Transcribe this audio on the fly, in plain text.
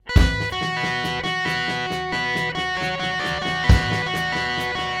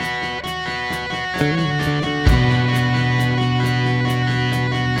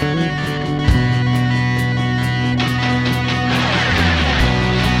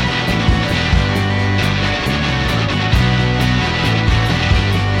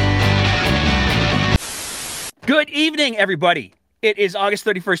evening, everybody. It is August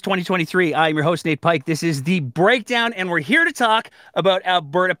 31st, 2023. I'm your host, Nate Pike. This is The Breakdown, and we're here to talk about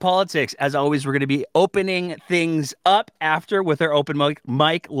Alberta politics. As always, we're going to be opening things up after with our open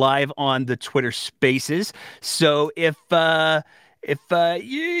mic live on the Twitter Spaces. So if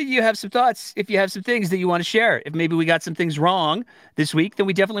you have some thoughts, if you have some things that you want to share, if maybe we got some things wrong this week, then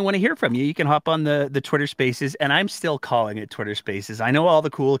we definitely want to hear from you. You can hop on the Twitter Spaces, and I'm still calling it Twitter Spaces. I know all the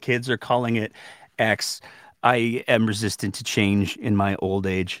cool kids are calling it X. I am resistant to change in my old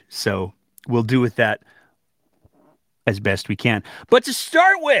age, so we'll do with that as best we can. But to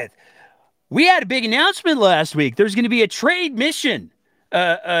start with, we had a big announcement last week. There's going to be a trade mission.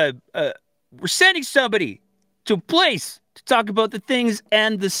 We're sending somebody to a place to talk about the things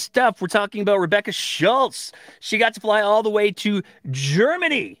and the stuff. We're talking about Rebecca Schultz. She got to fly all the way to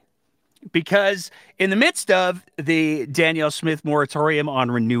Germany because in the midst of the Danielle Smith moratorium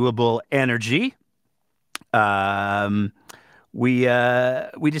on renewable energy, we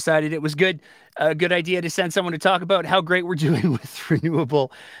decided it was a good idea to send someone to talk about how great we're doing with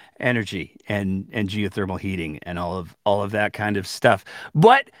renewable energy and geothermal heating and all of that kind of stuff.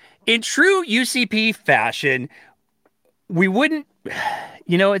 But in true UCP fashion, we wouldn't,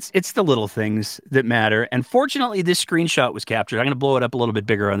 it's the little things that matter. And fortunately, this screenshot was captured. I'm going to blow it up a little bit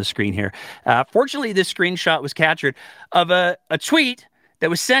bigger on the screen here. Fortunately, this screenshot was captured of a tweet that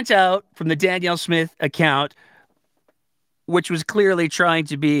was sent out from the Danielle Smith account, which was clearly trying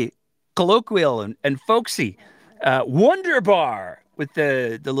to be colloquial and folksy. Wonderbar with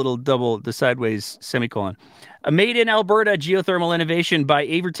the little the sideways semicolon. A made in Alberta geothermal innovation by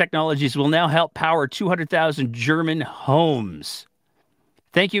Aver Technologies will now help power 200,000 German homes.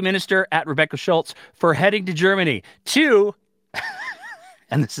 Thank you, Minister at Rebecca Schultz, for heading to Germany to,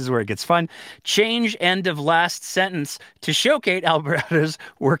 and this is where it gets fun, change end of last sentence to showcase Alberta's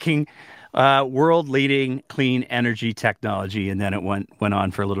working world-leading clean energy technology. And then it went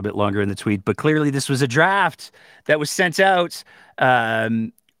on for a little bit longer in the tweet. But clearly this was a draft that was sent out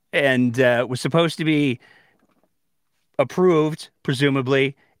and was supposed to be approved,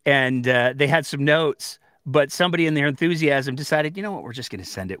 presumably. And they had some notes. But somebody in their enthusiasm decided, you know what, we're just going to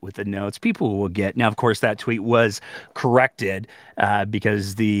send it with the notes. People will get. Now, of course, that tweet was corrected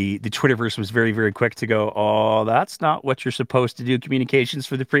because the Twitterverse was very, very quick to go, oh, that's not what you're supposed to do, communications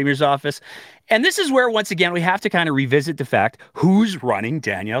for the Premier's office. And this is where, once again, we have to kind of revisit the fact who's running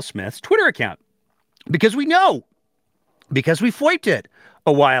Danielle Smith's Twitter account. Because we know, because we FOIP'd it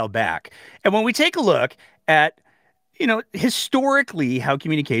a while back. And when we take a look at historically, how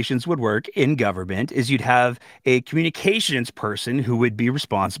communications would work in government is you'd have a communications person who would be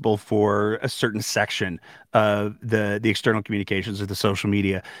responsible for a certain section of the external communications or the social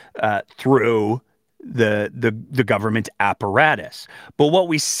media through the government apparatus. But what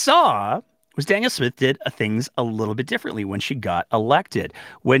we saw was Danielle Smith did things a little bit differently when she got elected.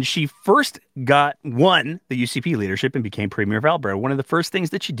 When she first won the UCP leadership and became Premier of Alberta, one of the first things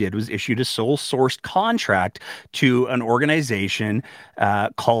that she did was issued a sole-sourced contract to an organization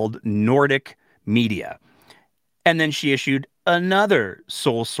called Nordic Media. And then she issued another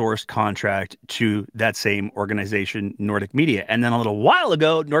sole-sourced contract to that same organization, Nordic Media. And then a little while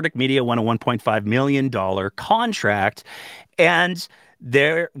ago, Nordic Media won a $1.5 million contract. And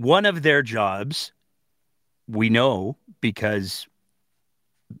one of their jobs, we know because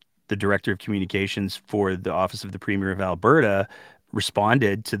the director of communications for the Office of the Premier of Alberta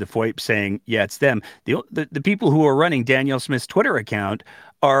responded to the FOIP saying, yeah, it's them. The people who are running Danielle Smith's Twitter account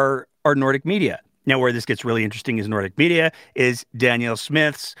are Nordic Media. Now, where this gets really interesting is Nordic Media is Danielle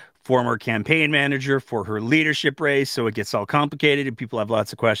Smith's former campaign manager for her leadership race. So it gets all complicated and people have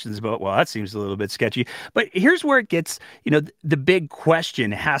lots of questions about, well, that seems a little bit sketchy. But here's where it gets, the big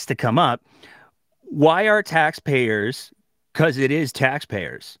question has to come up. Why are taxpayers, because it is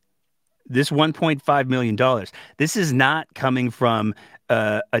taxpayers, this $1.5 million, this is not coming from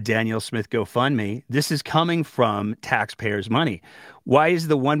a Danielle Smith GoFundMe. This is coming from taxpayers' money. Why is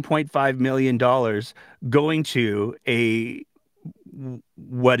the $1.5 million going to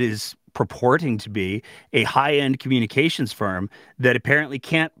what is purporting to be a high-end communications firm that apparently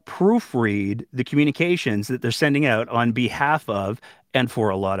can't proofread the communications that they're sending out on behalf of, and for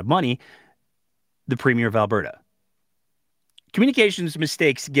a lot of money, the Premier of Alberta? Communications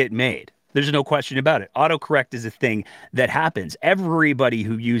mistakes get made. There's no question about it. Autocorrect is a thing that happens. Everybody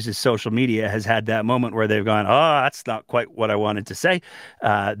who uses social media has had that moment where they've gone, oh, that's not quite what I wanted to say.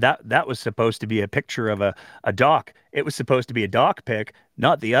 That was supposed to be a picture of a doc. It was supposed to be a doc pic,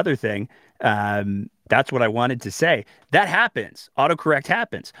 not the other thing. That's what I wanted to say. That happens. Autocorrect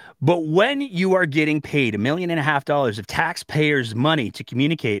happens. But when you are getting paid $1.5 million of taxpayers' money to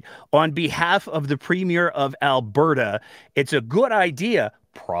communicate on behalf of the Premier of Alberta, it's a good idea,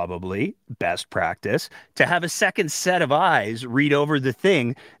 probably best practice, to have a second set of eyes read over the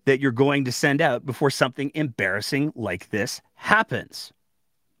thing that you're going to send out before something embarrassing like this happens.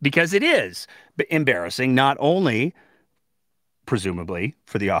 Because it is embarrassing, not only presumably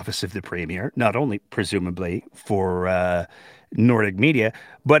for the office of the premier, not only presumably for Nordic media,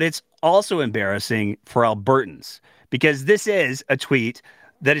 but it's also embarrassing for Albertans because this is a tweet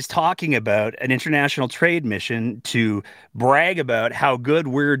that is talking about an international trade mission to brag about how good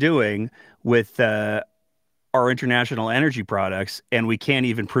we're doing with our international energy products, and we can't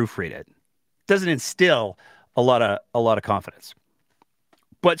even proofread it. Doesn't instill a lot of confidence.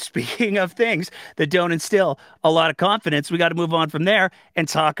 But speaking of things that don't instill a lot of confidence, we got to move on from there and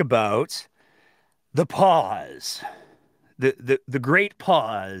talk about the pause, the great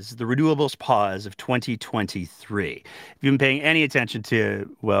pause, the renewables pause of 2023. If you've been paying any attention to,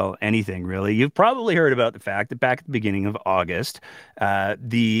 well, anything really, you've probably heard about the fact that back at the beginning of August,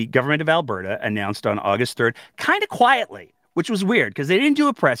 the government of Alberta announced on August 3rd, kind of quietly, which was weird because they didn't do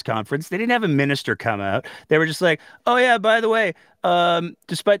a press conference. They didn't have a minister come out. They were just like, oh, yeah, by the way,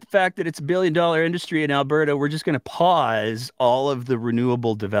 despite the fact that it's a $1 billion industry in Alberta, we're just going to pause all of the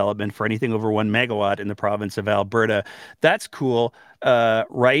renewable development for anything over 1 megawatt in the province of Alberta. That's cool,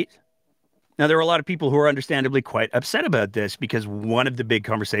 right? Now, there are a lot of people who are understandably quite upset about this because one of the big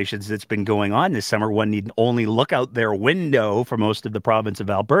conversations that's been going on this summer, one need only look out their window for most of the province of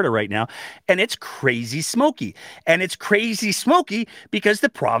Alberta right now, and it's crazy smoky. And it's crazy smoky because the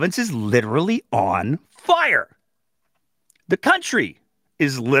province is literally on fire. The country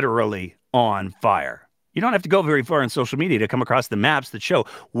is literally on fire. You don't have to go very far on social media to come across the maps that show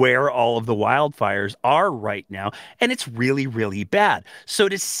where all of the wildfires are right now, and it's really, really bad. So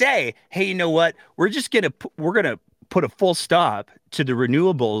to say, hey, you know what? We're gonna put a full stop to the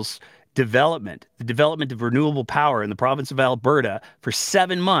renewables development, the development of renewable power in the province of Alberta for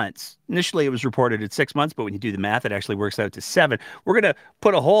 7 months. Initially, it was reported at 6 months, but when you do the math, it actually works out to 7. We're going to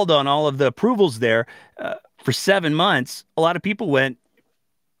put a hold on all of the approvals there for 7 months. A lot of people went,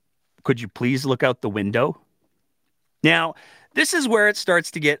 could you please look out the window? Now, this is where it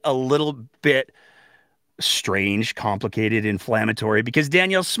starts to get a little bit strange, complicated, inflammatory, because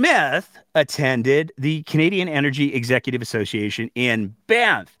Danielle Smith attended the Canadian Energy Executive Association in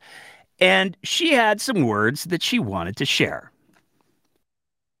Banff, and she had some words that she wanted to share.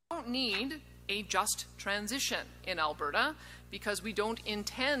 We don't need a just transition in Alberta because we don't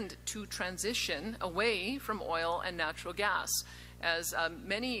intend to transition away from oil and natural gas. As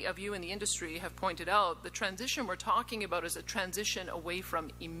many of you in the industry have pointed out, the transition we're talking about is a transition away from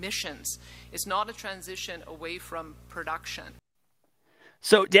emissions. It's not a transition away from production.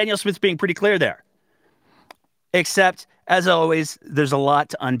 So Danielle Smith's being pretty clear there. Except, as always, there's a lot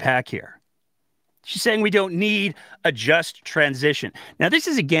to unpack here. She's saying we don't need a just transition. Now, this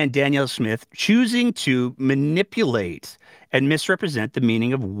is, again, Danielle Smith choosing to manipulate and misrepresent the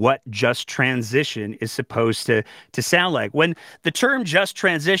meaning of what just transition is supposed to sound like. When the term just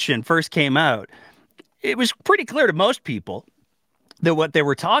transition first came out, it was pretty clear to most people that what they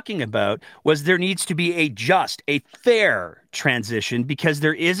were talking about was there needs to be a just, a fair transition because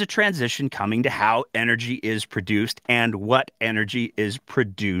there is a transition coming to how energy is produced and what energy is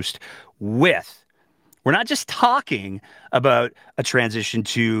produced with. We're not just talking about a transition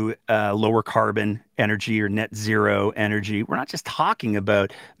to lower carbon energy or net zero energy. We're not just talking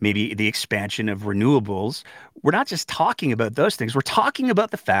about maybe the expansion of renewables. We're not just talking about those things. We're talking about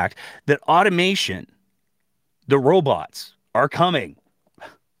the fact that automation, the robots are coming.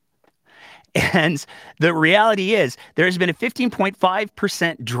 And the reality is there has been a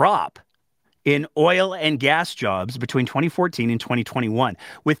 15.5% drop in oil and gas jobs between 2014 and 2021,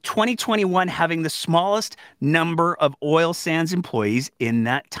 with 2021 having the smallest number of oil sands employees in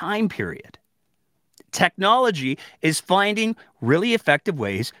that time period. Technology is finding really effective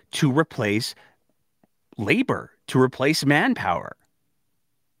ways to replace labor, to replace manpower.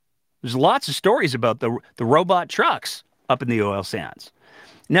 There's lots of stories about the robot trucks up in the oil sands.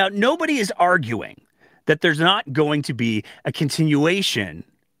 Now, nobody is arguing that there's not going to be a continuation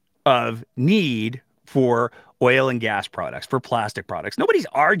of need for oil and gas products, for plastic products. Nobody's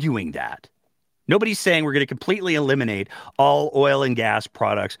arguing that. Nobody's saying we're going to completely eliminate all oil and gas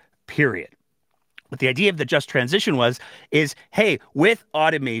products, period. What the idea of the just transition is, hey, with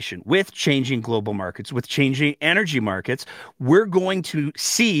automation, with changing global markets, with changing energy markets, we're going to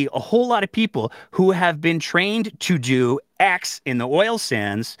see a whole lot of people who have been trained to do X in the oil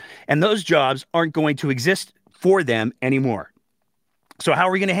sands, and those jobs aren't going to exist for them anymore. So, how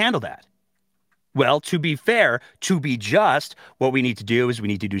are we going to handle that? Well, to be fair, to be just, what we need to do is we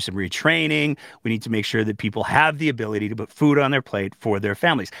need to do some retraining. We need to make sure that people have the ability to put food on their plate for their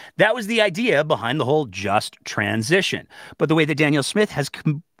families. That was the idea behind the whole just transition. But the way that Danielle Smith has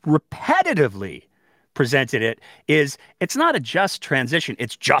repetitively presented it is it's not a just transition,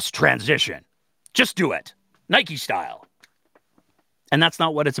 it's just transition. Just do it, Nike style. And that's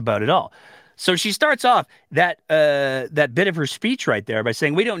not what it's about at all. So she starts off that bit of her speech right there by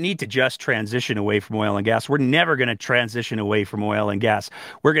saying we don't need to just transition away from oil and gas. We're never going to transition away from oil and gas.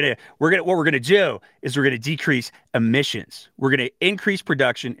 What we're gonna do is we're gonna decrease emissions. We're gonna increase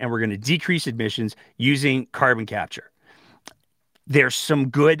production and we're gonna decrease emissions using carbon capture. There's some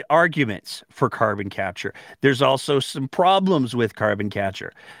good arguments for carbon capture. There's also some problems with carbon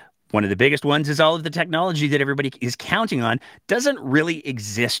capture. One of the biggest ones is all of the technology that everybody is counting on doesn't really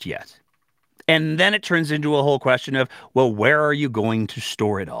exist yet. And then it turns into a whole question of, well, where are you going to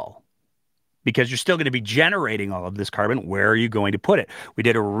store it all? Because you're still going to be generating all of this carbon. Where are you going to put it? We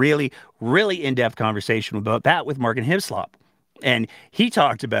did a really, really in-depth conversation about that with Morgan Hislop. And he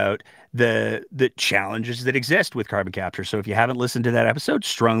talked about the challenges that exist with carbon capture. So if you haven't listened to that episode,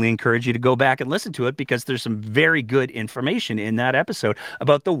 strongly encourage you to go back and listen to it because there's some very good information in that episode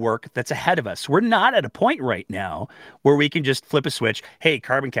about the work that's ahead of us. We're not at a point right now where we can just flip a switch. Hey,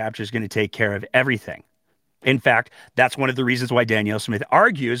 carbon capture is going to take care of everything. In fact, that's one of the reasons why Danielle Smith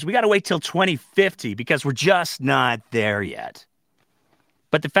argues we got to wait till 2050 because we're just not there yet.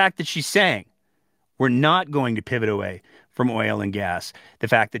 But the fact that she's saying we're not going to pivot away from oil and gas. The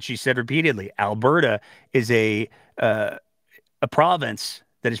fact that she said repeatedly, Alberta is a province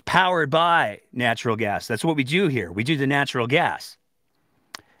that is powered by natural gas. That's what we do here. We do the natural gas.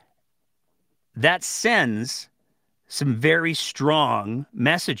 That sends some very strong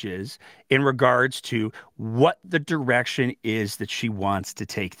messages in regards to what the direction is that she wants to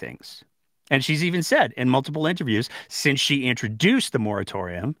take things. And she's even said in multiple interviews since she introduced the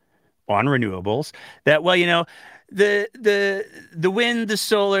moratorium on renewables that, well, the wind, the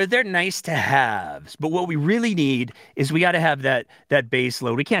solar, they're nice to have. But what we really need is we got to have that base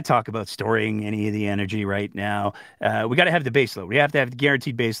load. We can't talk about storing any of the energy right now. We got to have the base load. We have to have the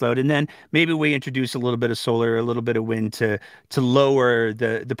guaranteed base load. And then maybe we introduce a little bit of solar, a little bit of wind to lower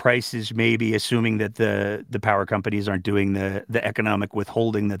the prices, maybe assuming that the power companies aren't doing the economic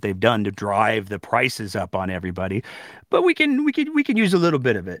withholding that they've done to drive the prices up on everybody. But we can use a little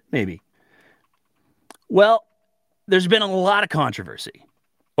bit of it, maybe. Well, there's been a lot of controversy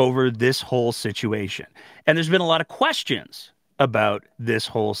over this whole situation. And there's been a lot of questions about this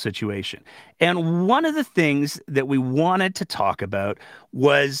whole situation. And one of the things that we wanted to talk about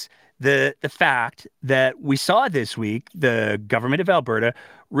was the fact that we saw this week the government of Alberta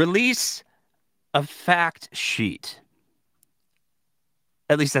release a fact sheet.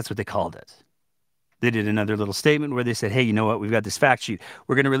 At least that's what they called it. They did another little statement where they said, hey, you know what? We've got this fact sheet.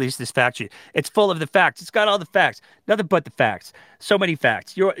 We're going to release this fact sheet. It's full of the facts. It's got all the facts. Nothing but the facts. So many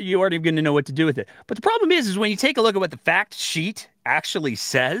facts. You aren't even going to know what to do with it. But the problem is when you take a look at what the fact sheet actually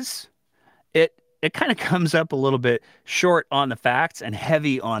says, it kind of comes up a little bit short on the facts and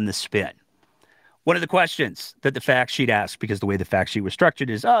heavy on the spin. One of the questions that the fact sheet asks, because the way the fact sheet was structured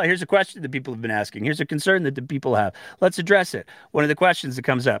is, oh, here's a question that people have been asking. Here's a concern that the people have. Let's address it. One of the questions that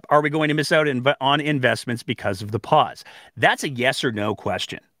comes up, are we going to miss out on investments because of the pause? That's a yes or no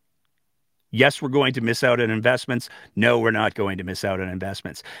question. Yes, we're going to miss out on investments. No, we're not going to miss out on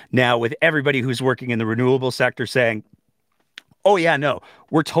investments. Now, with everybody who's working in the renewable sector saying, oh, yeah, no,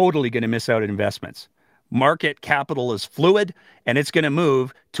 we're totally going to miss out on investments. Market capital is fluid and it's going to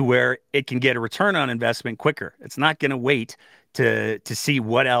move to where it can get a return on investment quicker. It's not going to wait to see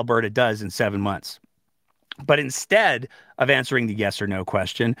what Alberta does in 7 months. But instead of answering the yes or no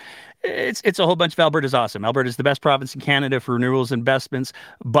question, it's a whole bunch of Alberta's awesome. Alberta's the best province in Canada for renewables investments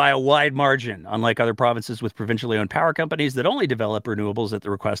by a wide margin. Unlike other provinces with provincially owned power companies that only develop renewables at the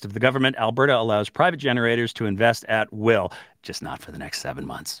request of the government, Alberta allows private generators to invest at will, just not for the next 7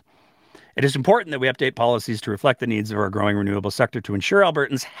 months. It is important that we update policies to reflect the needs of our growing renewable sector to ensure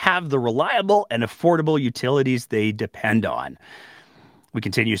Albertans have the reliable and affordable utilities they depend on. We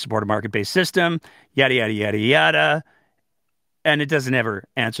continue to support a market-based system, yada, yada, yada, yada, and it doesn't ever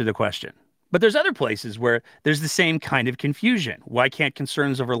answer the question. But there's other places where there's the same kind of confusion. Why can't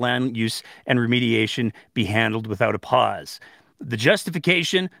concerns over land use and remediation be handled without a pause? The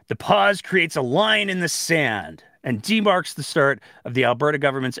justification, the pause creates a line in the sand. and demarks the start of the Alberta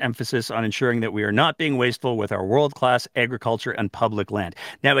government's emphasis on ensuring that we are not being wasteful with our world-class agriculture and public land.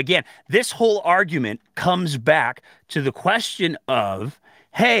 Now, again, this whole argument comes back to the question of,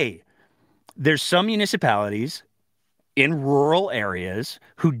 hey, there's some municipalities in rural areas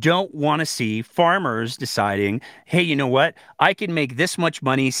who don't want to see farmers deciding, hey, you know what? I can make this much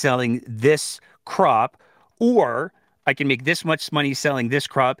money selling this crop, or I can make this much money selling this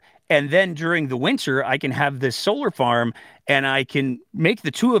crop. And then during the winter, I can have this solar farm and I can make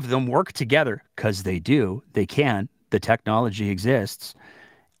the two of them work together because they do. They can. The technology exists,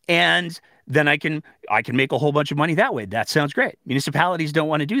 and then I can make a whole bunch of money that way. That sounds great. Municipalities don't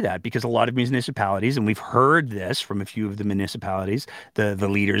want to do that because a lot of municipalities, and we've heard this from a few of the municipalities, the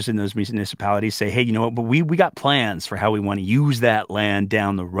leaders in those municipalities say, hey, you know what, but we got plans for how we want to use that land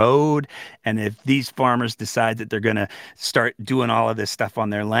down the road. And if these farmers decide that they're going to start doing all of this stuff on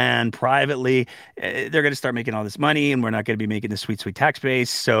their land privately, they're going to start making all this money and we're not going to be making the sweet, sweet tax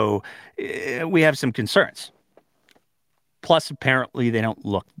base. So we have some concerns. Plus, apparently, they don't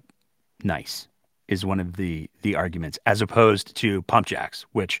look nice is one of the arguments, as opposed to pump jacks,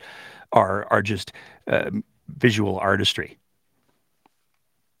 which are just visual artistry.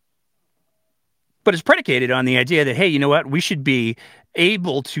 But it's predicated on the idea that, hey, you know what? We should be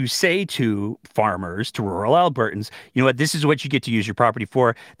able to say to farmers, to rural Albertans, you know what? This is what you get to use your property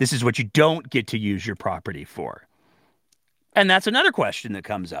for. This is what you don't get to use your property for. And that's another question that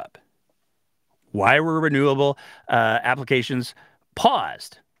comes up. Why were renewable applications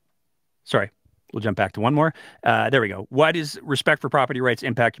paused? Sorry, we'll jump back to one more. There we go. Why does respect for property rights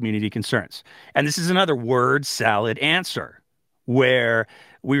impact community concerns? And this is another word salad answer where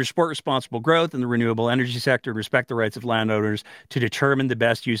we support responsible growth in the renewable energy sector, respect the rights of landowners to determine the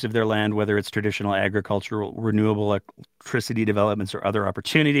best use of their land, whether it's traditional agricultural, renewable electricity developments, or other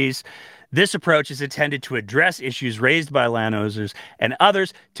opportunities. This approach is intended to address issues raised by landowners and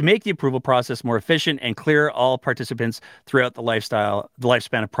others to make the approval process more efficient and clear all participants throughout the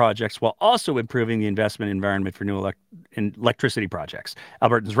lifespan of projects, while also improving the investment environment for new electricity projects.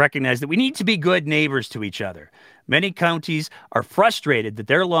 Albertans recognize that we need to be good neighbors to each other. Many counties are frustrated that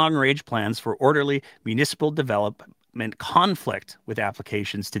their long-range plans for orderly municipal development conflict with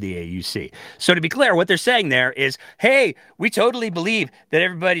applications to the AUC. So to be clear, what they're saying there is, hey, we totally believe that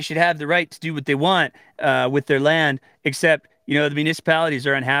everybody should have the right to do what they want with their land, except, you know, the municipalities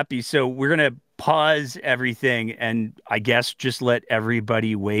are unhappy, so we're going to pause everything and I guess just let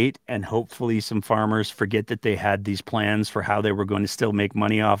everybody wait, and hopefully some farmers forget that they had these plans for how they were going to still make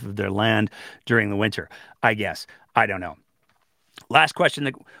money off of their land during the winter. I guess. I don't know. Last question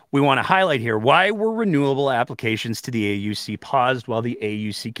that we want to highlight here. Why were renewable applications to the AUC paused while the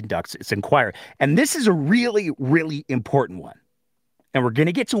AUC conducts its inquiry? And this is a really, really important one. And we're going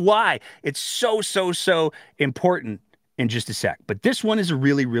to get to why it's so important in just a sec. But this one is a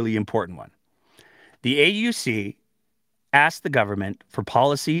really, really important one. The AUC asked the government for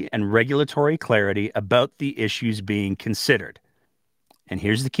policy and regulatory clarity about the issues being considered. And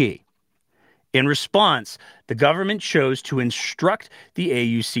here's the key. In response, the government chose to instruct the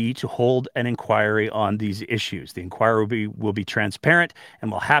AUC to hold an inquiry on these issues. The inquiry will be transparent and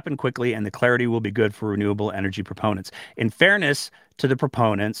will happen quickly, and the clarity will be good for renewable energy proponents. In fairness to the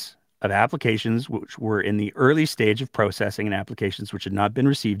proponents of applications which were in the early stage of processing and applications which had not been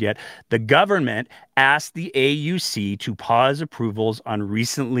received yet, the government asked the AUC to pause approvals on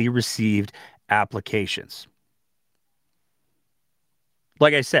recently received applications.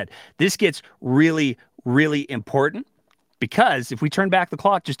 Like I said, this gets really, really important because if we turn back the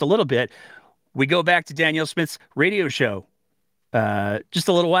clock just a little bit, we go back to Danielle Smith's radio show just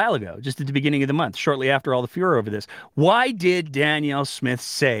a little while ago, just at the beginning of the month, shortly after all the furor over this. Why did Danielle Smith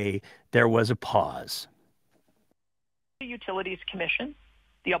say there was a pause? The Utilities Commission,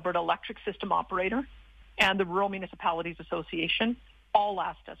 the Alberta Electric System Operator, and the Rural Municipalities Association all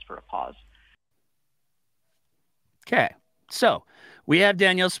asked us for a pause. Okay. So we have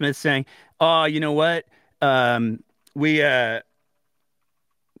Danielle Smith saying, "Oh, you know what? We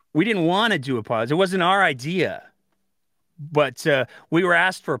didn't want to do a pause. It wasn't our idea, but we were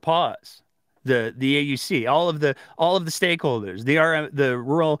asked for a pause." The AUC, all of the stakeholders, the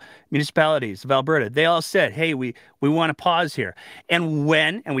rural municipalities of Alberta, they all said, "Hey, we want to pause here." And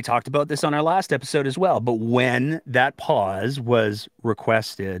we talked about this on our last episode as well, but when that pause was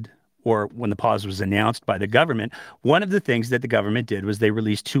requested, or when the pause was announced by the government, one of the things that the government did was they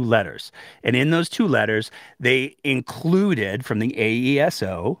released two letters. And in those two letters, they included from the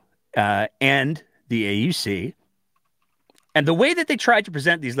AESO and the AUC. And the way that they tried to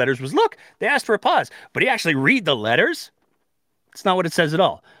present these letters was, look, they asked for a pause. But you actually read the letters, it's not what it says at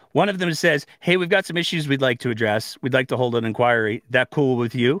all. One of them says, hey, we've got some issues we'd like to address. We'd like to hold an inquiry. That cool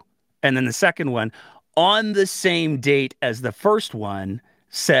with you? And then the second one, on the same date as the first one,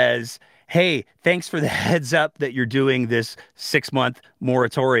 says, hey, thanks for the heads up that you're doing this 6-month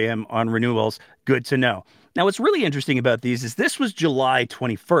moratorium on renewables. Good to know. Now, what's really interesting about these is this was July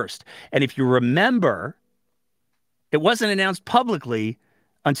 21st. And if you remember, it wasn't announced publicly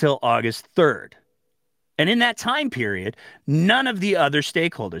until August 3rd. And in that time period, none of the other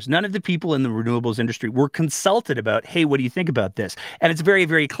stakeholders, none of the people in the renewables industry were consulted about, hey, what do you think about this? And it's very,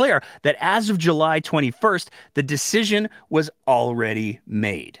 very clear that as of July 21st, the decision was already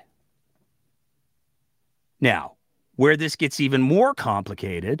made. Now, where this gets even more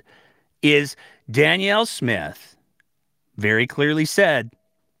complicated is Danielle Smith very clearly said,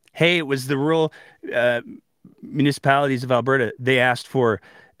 hey, it was the rural municipalities of Alberta. They asked for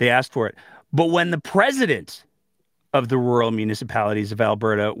it. But when the president of the rural municipalities of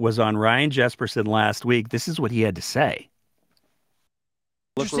Alberta was on Ryan Jesperson last week, this is what he had to say.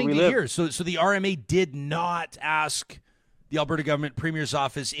 Interesting to hear. So the RMA did not ask the Alberta government premier's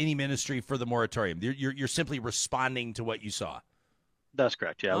office, any ministry for the moratorium. You're simply responding to what you saw. That's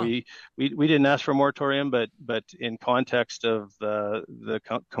correct. Yeah, we didn't ask for a moratorium, but in context of the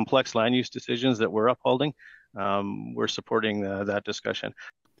complex land use decisions that we're upholding, we're supporting that discussion.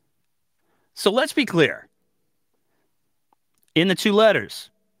 So let's be clear. In the two letters,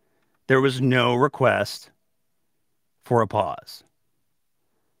 there was no request for a pause.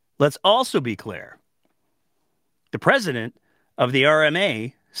 Let's also be clear. The president of the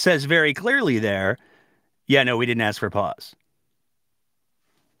RMA says very clearly there, yeah, no, we didn't ask for a pause.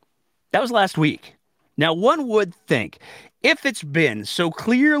 That was last week. Now, one would think if it's been so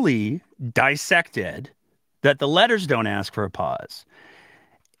clearly dissected that the letters don't ask for a pause,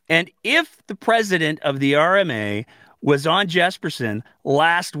 and if the president of the RMA was on Jesperson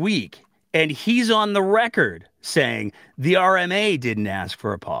last week and he's on the record saying the RMA didn't ask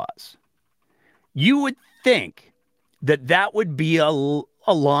for a pause, you would think that that would be a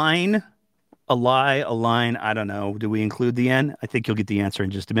line, a lie, a line, I don't know. Do we include the N? I think you'll get the answer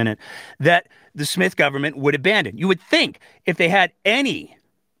in just a minute. That the Smith government would abandon. You would think if they had any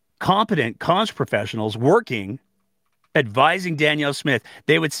competent comms professionals working advising Danielle Smith,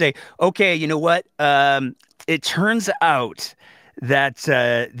 they would say, okay, you know what? It turns out that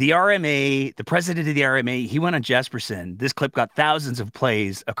the RMA, the president of the RMA, he went on Jesperson. This clip got thousands of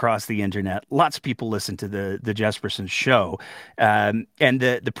plays across the internet. Lots of people listened to the Jesperson show. And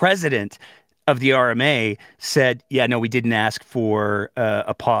the president of the RMA said, yeah, no, we didn't ask for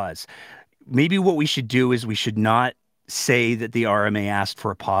a pause. Maybe what we should do is we should not say that the RMA asked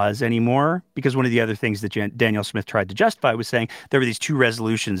for a pause anymore, because one of the other things that Danielle Smith tried to justify was saying there were these two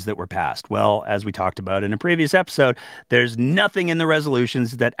resolutions that were passed. Well, as we talked about in a previous episode, there's nothing in the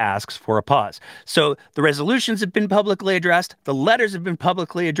resolutions that asks for a pause. So the resolutions have been publicly addressed. The letters have been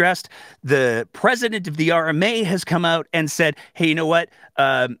publicly addressed. The president of the RMA has come out and said, hey, you know what?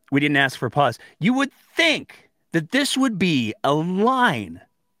 We didn't ask for a pause. You would think that this would be a line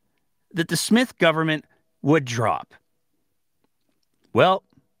that the Smith government would drop. Well,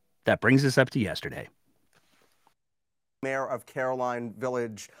 that brings us up to yesterday. Mayor of Caroline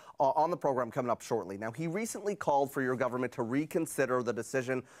Village on the program coming up shortly. Now, he recently called for your government to reconsider the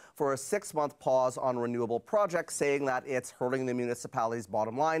decision for a 6-month pause on renewable projects, saying that it's hurting the municipality's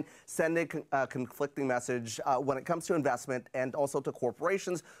bottom line, sending a conflicting message when it comes to investment and also to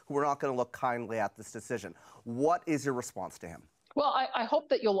corporations who are not going to look kindly at this decision. What is your response to him? Well, I hope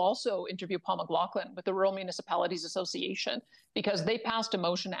that you'll also interview Paul McLaughlin with the Rural Municipalities Association, because they passed a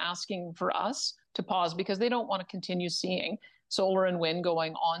motion asking for us to pause because they don't want to continue seeing solar and wind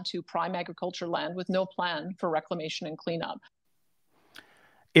going onto prime agriculture land with no plan for reclamation and cleanup.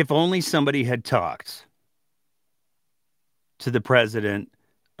 If only somebody had talked to the president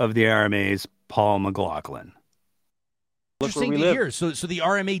of the RMA's, Paul McLaughlin. Interesting to hear. So the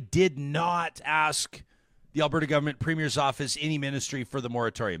RMA did not ask the Alberta government premier's office, any ministry for the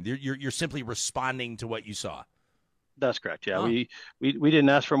moratorium. You're simply responding to what you saw. That's correct. Yeah, we didn't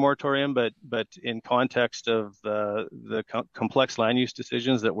ask for a moratorium, but in context of the complex land use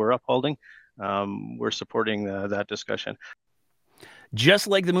decisions that we're upholding, we're supporting that discussion. Just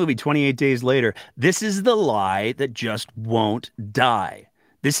like the movie 28 Days Later, this is the lie that just won't die.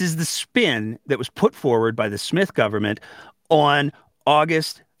 This is the spin that was put forward by the Smith government on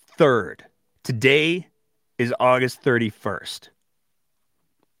August 3rd. Today is August 31st.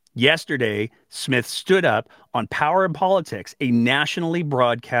 Yesterday, Smith stood up on Power and Politics, a nationally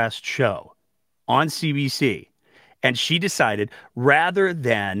broadcast show on CBC, and she decided, rather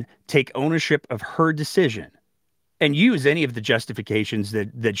than take ownership of her decision and use any of the justifications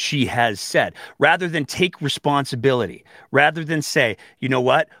that she has said, rather than take responsibility, rather than say, you know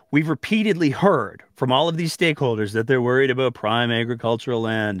what, we've repeatedly heard from all of these stakeholders that they're worried about prime agricultural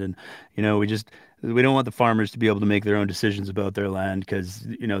land, and we don't want the farmers to be able to make their own decisions about their land because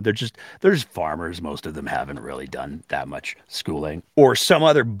they're just farmers. Most of them haven't really done that much schooling, or some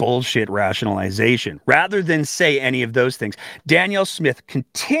other bullshit rationalization. Rather than say any of those things, Danielle Smith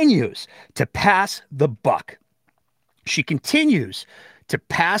continues to pass the buck. She continues to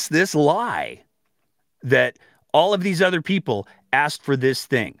pass this lie that all of these other people asked for this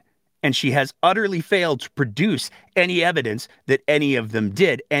thing. And she has utterly failed to produce any evidence that any of them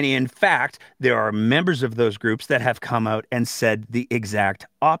did. And in fact, there are members of those groups that have come out and said the exact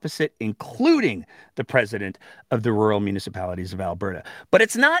opposite, including the president of the Rural Municipalities of Alberta. But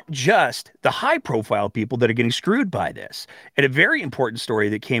it's not just the high-profile people that are getting screwed by this. And a very important story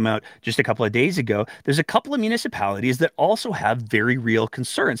that came out just a couple of days ago, there's a couple of municipalities that also have very real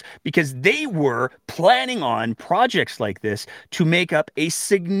concerns because they were planning on projects like this to make up a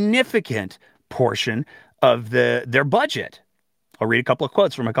significant portion of their budget. I'll read a couple of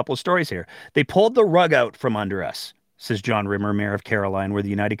quotes from a couple of stories here. They pulled the rug out from under us, says John Rimmer, mayor of Caroline, where the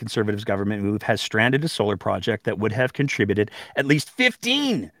United Conservatives government move has stranded a solar project that would have contributed at least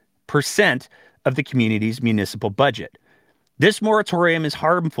 15% of the community's municipal budget. This moratorium is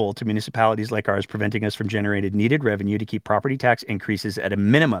harmful to municipalities like ours, preventing us from generating needed revenue to keep property tax increases at a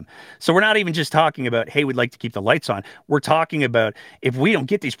minimum. So we're not even just talking about, hey, we'd like to keep the lights on. We're talking about if we don't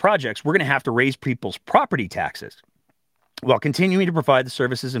get these projects, we're going to have to raise people's property taxes, while continuing to provide the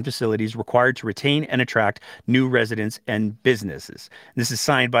services and facilities required to retain and attract new residents and businesses. This is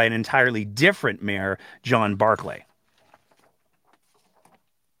signed by an entirely different mayor, John Barclay.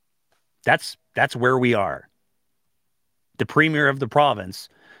 That's where we are. The premier of the province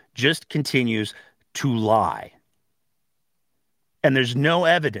just continues to lie. And there's no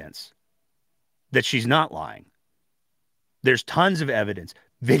evidence that she's not lying. There's tons of evidence.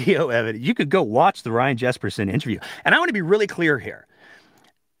 Video evidence. You could go watch the Ryan Jesperson interview. And I want to be really clear here.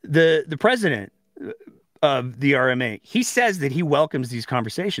 The president of the RMA, he says that he welcomes these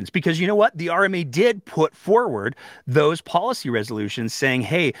conversations because you know what? The RMA did put forward those policy resolutions saying,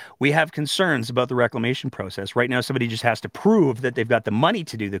 hey, we have concerns about the reclamation process. Right now, somebody just has to prove that they've got the money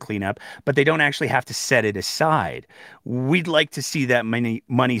to do the cleanup, but they don't actually have to set it aside. We'd like to see that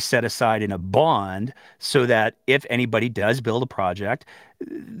money set aside in a bond so that if anybody does build a project,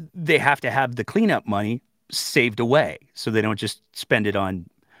 they have to have the cleanup money saved away so they don't just spend it on,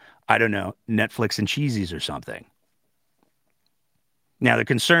 I don't know, Netflix and cheesies or something. Now, the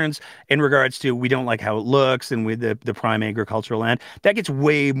concerns in regards to we don't like how it looks and with the prime agricultural land, that gets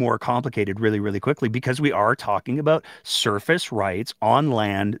way more complicated really, really quickly because we are talking about surface rights on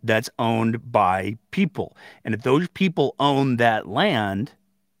land that's owned by people. And if those people own that land,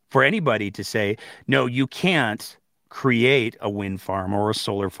 for anybody to say, no, you can't create a wind farm or a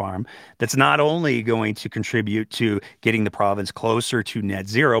solar farm that's not only going to contribute to getting the province closer to net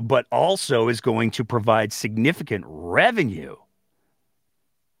zero, but also is going to provide significant revenue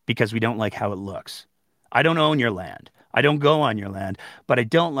because we don't like how it looks. I don't own your land. I don't go on your land, but I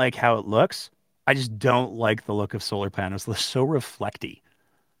don't like how it looks. I just don't like the look of solar panels. They're so reflecty.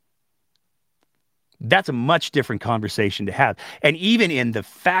 That's a much different conversation to have. And even in the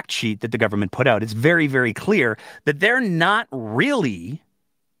fact sheet that the government put out, it's very, very clear that they're not really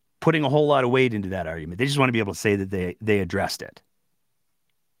putting a whole lot of weight into that argument. They just want to be able to say that they addressed it.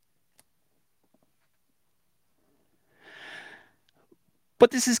 But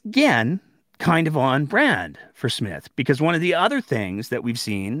this is, again, kind of on brand for Smith, because one of the other things that we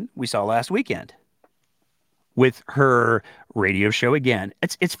saw last weekend with her radio show again.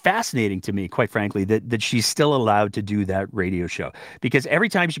 It's fascinating to me, quite frankly, that she's still allowed to do that radio show. Because every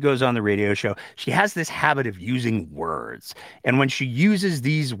time she goes on the radio show, she has this habit of using words. And when she uses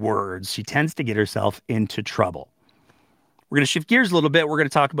these words, she tends to get herself into trouble. We're going to shift gears a little bit. We're going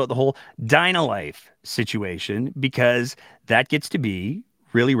to talk about the whole Dynalife situation because that gets to be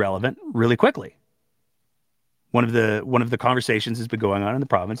really relevant really quickly. One of the conversations that's been going on in the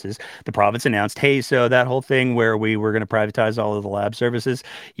province is the province announced, hey, so that whole thing where we were going to privatize all of the lab services,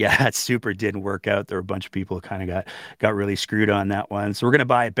 yeah, that super didn't work out. There were a bunch of people who kind of got really screwed on that one. So we're going to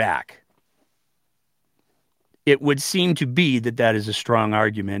buy it back. It would seem to be that is a strong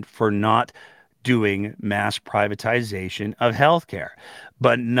argument for not doing mass privatization of healthcare.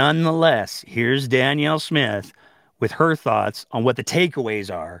 But nonetheless, here's Danielle Smith with her thoughts on what the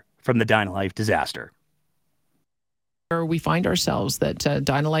takeaways are from the Dynalife disaster. We find ourselves that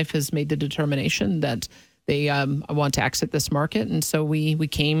Dynalife has made the determination that They want to exit this market. And so we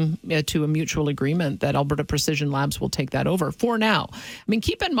came to a mutual agreement that Alberta Precision Labs will take that over for now. I mean,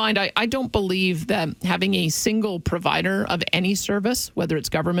 keep in mind, I don't believe that having a single provider of any service, whether it's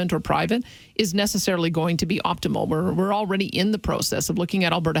government or private, is necessarily going to be optimal. We're already in the process of looking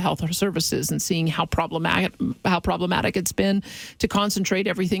at Alberta Health Services and seeing how problematic it's been to concentrate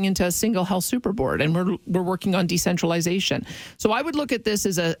everything into a single health super board. And we're working on decentralization. So I would look at this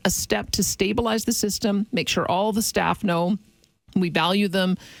as a step to stabilize the system, make sure all the staff know we value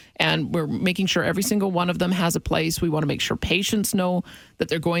them, and we're making sure every single one of them has a place. We want to make sure patients know that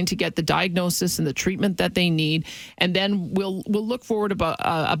they're going to get the diagnosis and the treatment that they need, and then we'll look forward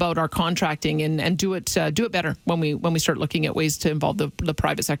about our contracting and do it better when we start looking at ways to involve the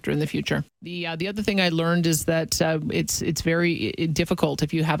private sector in the future. The other thing I learned is that it's very difficult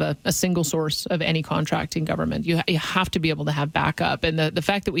if you have a single source of any contract in government. You have to be able to have backup, and the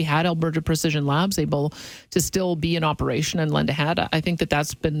fact that we had Alberta Precision Labs able to still be in operation and lend a hand, I think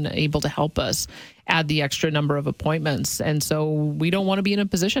that's been able to help us add the extra number of appointments. And so we don't want to be in a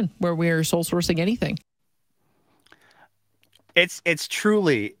position where we're sole sourcing anything. It's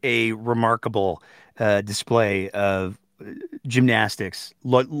truly a remarkable display of gymnastics,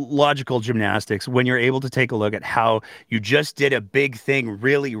 logical gymnastics, when you're able to take a look at how you just did a big thing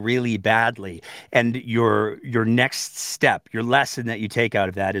really, really badly. And your next step, your lesson that you take out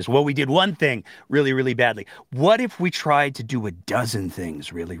of that is, well, we did one thing really, really badly. What if we tried to do a dozen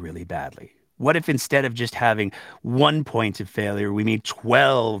things really, really badly? What if instead of just having 1 point of failure, we made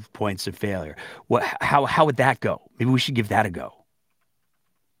 12 points of failure? How would that go? Maybe we should give that a go.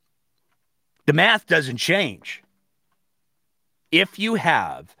 The math doesn't change. If you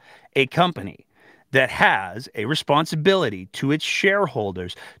have a company that has a responsibility to its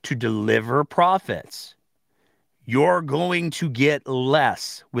shareholders to deliver profits, you're going to get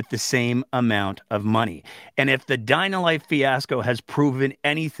less with the same amount of money. And if the Dynalife fiasco has proven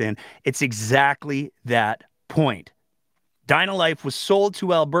anything, it's exactly that point. Dynalife was sold to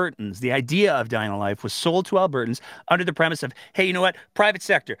Albertans. The idea of Dynalife was sold to Albertans under the premise of, hey, you know what? Private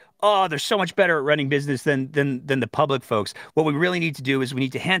sector. Oh, they're so much better at running business than the public folks. What we really need to do is we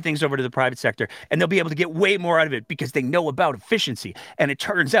need to hand things over to the private sector, and they'll be able to get way more out of it because they know about efficiency. And it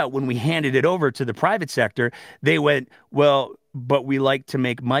turns out when we handed it over to the private sector, they went, well, but we like to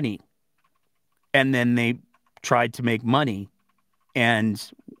make money. And then they tried to make money, and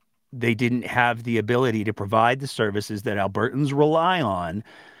they didn't have the ability to provide the services that Albertans rely on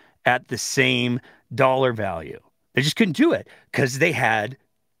at the same dollar value. They just couldn't do it because they had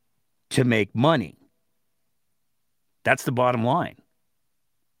to make money. That's the bottom line.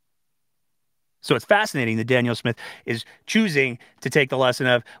 So it's fascinating that Danielle Smith is choosing to take the lesson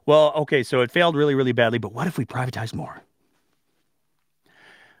of, well, okay, so it failed really, really badly, but what if we privatize more?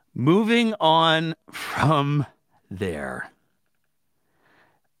 Moving on from there,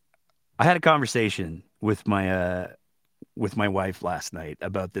 I had a conversation with my wife last night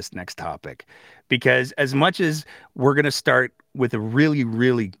about this next topic, because as much as we're going to start with a really,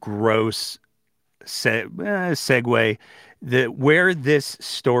 really gross segue, where this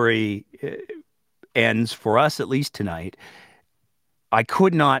story ends for us, at least tonight, I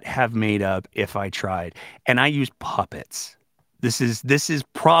could not have made up if I tried, and I use puppets. This is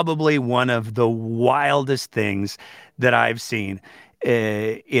probably one of the wildest things that I've seen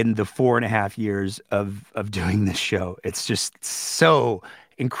in the 4.5 years of doing this show. It's just so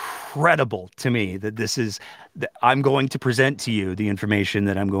incredible to me that I'm going to present to you the information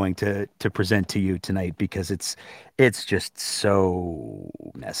that I'm going to present to you tonight, because it's just so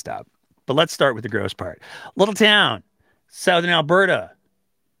messed up. But let's start with the gross part. Little town, southern Alberta,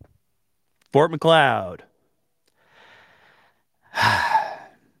 Fort Macleod.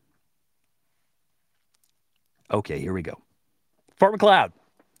 Okay, here we go. Fort Macleod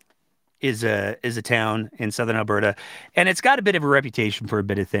is a town in southern Alberta, and it's got a bit of a reputation for a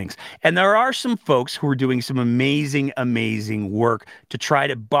bit of things. And there are some folks who are doing some amazing, amazing work to try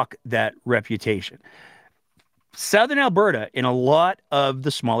to buck that reputation. Southern Alberta, in a lot of the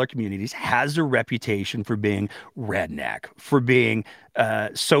smaller communities, has a reputation for being redneck, for being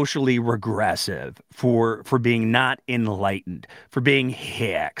socially regressive, for being not enlightened, for being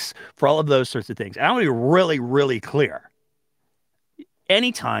hicks, for all of those sorts of things. And I want to be really, really clear.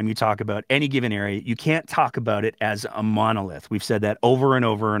 Anytime you talk about any given area, you can't talk about it as a monolith. We've said that over and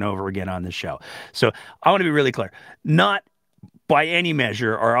over and over again on this show. So I want to be really clear. Not by any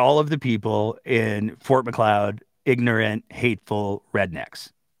measure are all of the people in Fort Macleod ignorant, hateful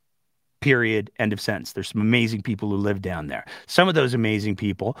rednecks. Period. End of sentence. There's some amazing people who live down there. Some of those amazing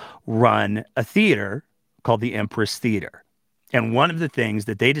people run a theater called the Empress Theater. And one of the things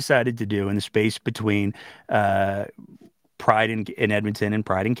that they decided to do in the space between Pride in Edmonton and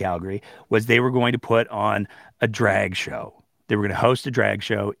Pride in Calgary was they were going to put on a drag show. They were going to host a drag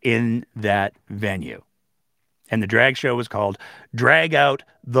show in that venue. And the drag show was called Drag Out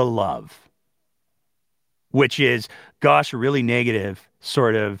the Love, which is, gosh, a really negative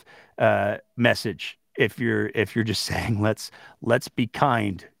sort of message. If you're just saying let's be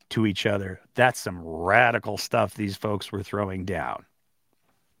kind to each other, that's some radical stuff these folks were throwing down.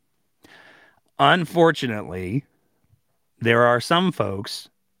 Unfortunately, there are some folks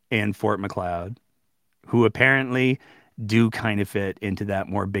in Fort Macleod who apparently do kind of fit into that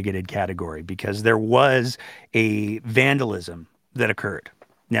more bigoted category because there was a vandalism that occurred.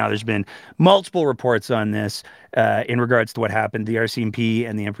 Now, there's been multiple reports on this in regards to what happened. The RCMP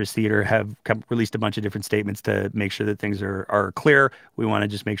and the Empress Theatre have released a bunch of different statements to make sure that things are clear. We want to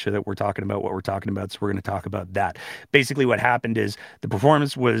just make sure that we're talking about what we're talking about, so we're going to talk about that. Basically, what happened is the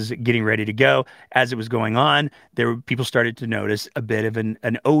performance was getting ready to go. As it was going on, people started to notice a bit of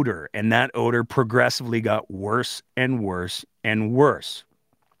an odor, and that odor progressively got worse and worse and worse.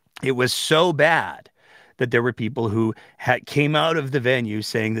 It was so bad that there were people who came out of the venue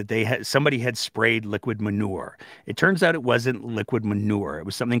saying that somebody had sprayed liquid manure. It turns out it wasn't liquid manure. It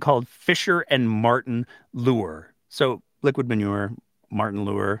was something called Fisher and Martin lure. So liquid manure, Martin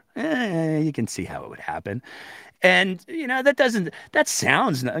lure, you can see how it would happen. And, that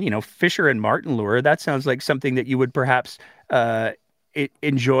sounds, Fisher and Martin lure, that sounds like something that you would perhaps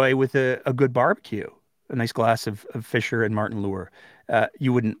enjoy with a good barbecue, a nice glass of Fisher and Martin lure.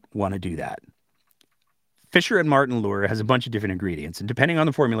 You wouldn't want to do that. Fisher and Martin lure has a bunch of different ingredients, and depending on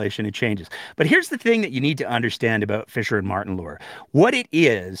the formulation, it changes. But here's the thing that you need to understand about Fisher and Martin lure. What it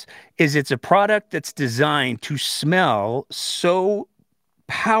is it's a product that's designed to smell so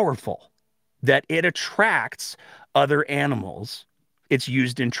powerful that it attracts other animals. It's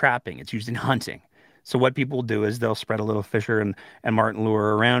used in trapping. It's used in hunting. So what people will do is they'll spread a little Fisher and Martin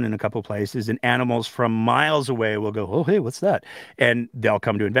lure around in a couple places, and animals from miles away will go, oh, hey, what's that? And they'll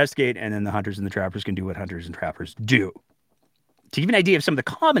come to investigate, and then the hunters and the trappers can do what hunters and trappers do. To give you an idea of some of the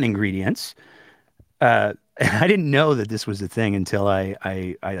common ingredients, I didn't know that this was a thing until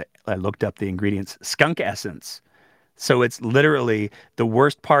I looked up the ingredients. Skunk essence. So it's literally the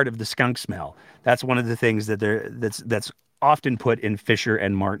worst part of the skunk smell. That's one of the things that's often put in Fisher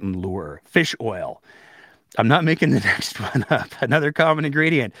and Martin lure. Fish oil. I'm not making the next one up. Another common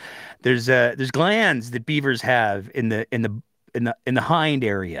ingredient. There's glands that beavers have in the hind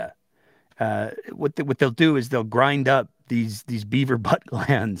area. What they'll do is they'll grind up these beaver butt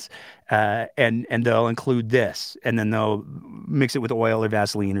glands, and they'll include this, and then they'll mix it with oil or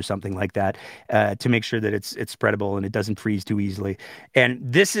Vaseline or something like that to make sure that it's spreadable and it doesn't freeze too easily. And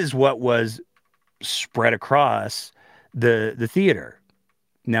this is what was spread across the theater.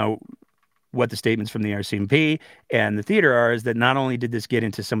 Now, what the statements from the RCMP and the theater are is that not only did this get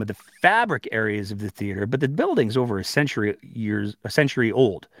into some of the fabric areas of the theater, but the building's over a century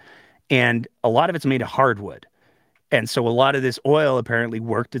old, and a lot of it's made of hardwood. And so a lot of this oil apparently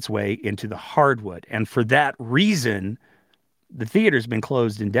worked its way into the hardwood. And for that reason, the theater's been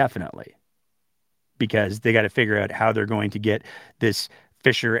closed indefinitely because they got to figure out how they're going to get this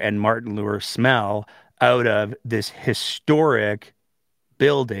Fisher and Martin lure smell out of this historic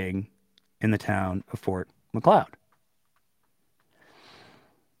building in the town of Fort Macleod.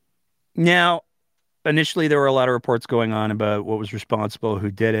 Now, initially there were a lot of reports going on about what was responsible, who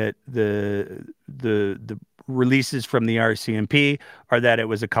did it. The releases from the RCMP are that it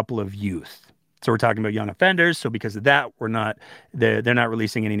was a couple of youth. So we're talking about young offenders. So because of that, they're not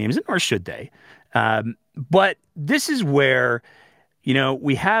releasing any names, nor should they. But this is where,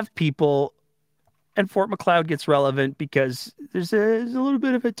 we have people. And Fort Macleod gets relevant because there's a little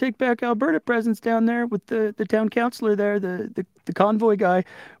bit of a Take Back Alberta presence down there with the town councillor there, the convoy guy,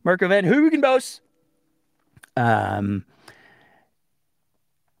 Marco Van Hugenbos.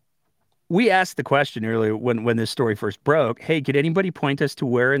 We asked the question earlier when this story first broke, hey, could anybody point us to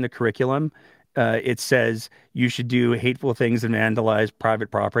where in the curriculum it says you should do hateful things and vandalize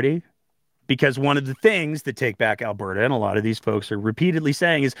private property? Because one of the things that Take Back Alberta and a lot of these folks are repeatedly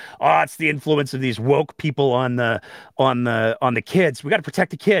saying is, it's the influence of these woke people on the kids. We got to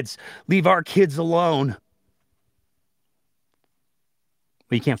protect the kids. Leave our kids alone.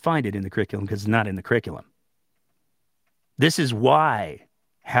 Well, you can't find it in the curriculum because it's not in the curriculum. This is why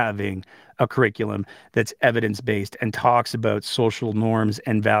having a curriculum that's evidence-based and talks about social norms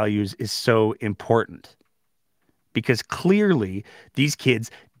and values is so important. Because clearly these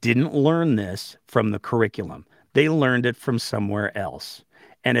kids didn't learn this from the curriculum. They learned it from somewhere else.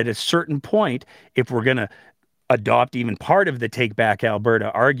 And at a certain point, if we're going to adopt even part of the Take Back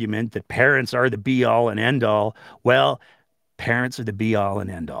Alberta argument that parents are the be-all and end-all. Well, parents are the be-all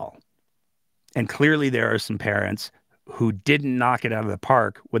and end-all. And clearly there are some parents who didn't knock it out of the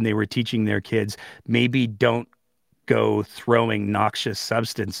park when they were teaching their kids, maybe don't go throwing noxious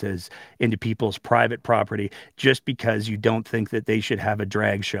substances into people's private property just because you don't think that they should have a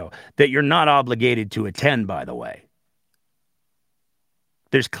drag show that you're not obligated to attend, by the way.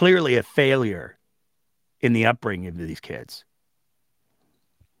 There's clearly a failure in the upbringing of these kids.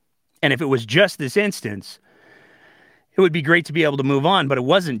 And if it was just this instance, it would be great to be able to move on, but it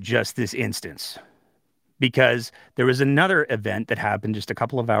wasn't just this instance, because there was another event that happened just a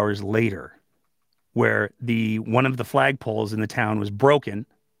couple of hours later where one of the flagpoles in the town was broken.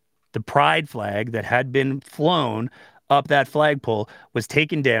 The pride flag that had been flown up that flagpole was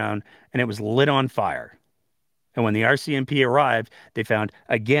taken down and it was lit on fire. And when the RCMP arrived, they found,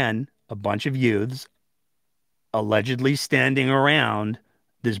 again, a bunch of youths allegedly standing around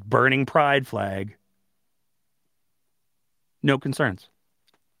this burning pride flag. No concerns.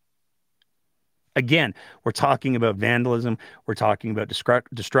 Again, we're talking about vandalism. We're talking about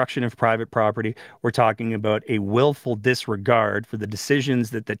destruction of private property. We're talking about a willful disregard for the decisions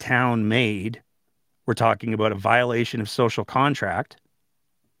that the town made. We're talking about a violation of social contract.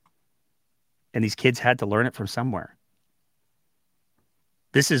 And these kids had to learn it from somewhere.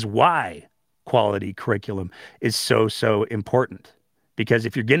 This is why quality curriculum is so, so important. Because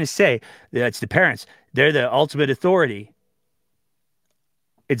if you're going to say that it's the parents, they're the ultimate authority,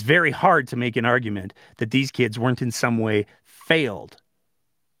 it's very hard to make an argument that these kids weren't in some way failed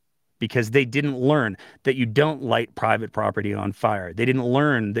because they didn't learn that you don't light private property on fire. They didn't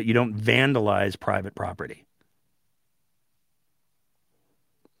learn that you don't vandalize private property.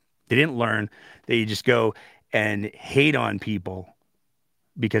 They didn't learn that you just go and hate on people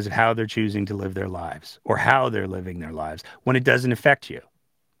because of how they're choosing to live their lives or how they're living their lives when it doesn't affect you.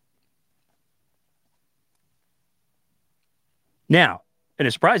 Now, in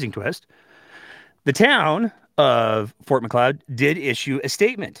a surprising twist, the town of Fort Macleod did issue a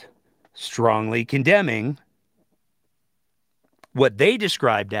statement strongly condemning what they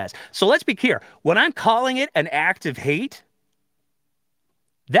described as. So let's be clear. When I'm calling it an act of hate,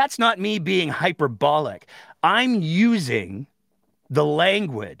 that's not me being hyperbolic. I'm using the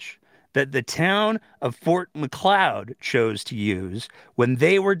language that the town of Fort Macleod chose to use when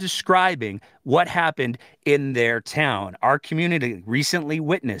they were describing what happened in their town. Our community recently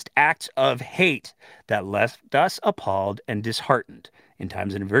witnessed acts of hate that left us appalled and disheartened. In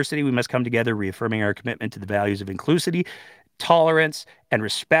times of adversity, we must come together, reaffirming our commitment to the values of inclusivity, tolerance, and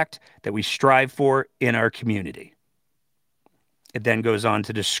respect that we strive for in our community. It then goes on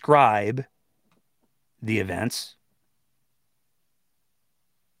to describe the events.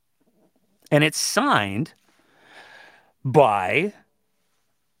 And it's signed by,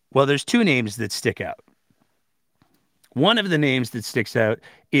 well, there's two names that stick out. One of the names that sticks out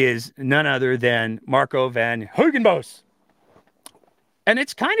is none other than Marco van Huigenbos. And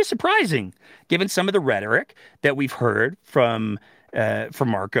it's kind of surprising, given some of the rhetoric that we've heard from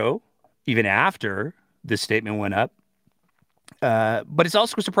Marco, even after this statement went up. But it's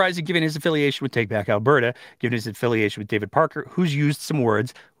also surprising given his affiliation with Take Back Alberta, given his affiliation with David Parker, who's used some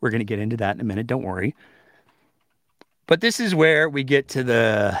words. We're going to get into that in a minute, don't worry. But this is where we get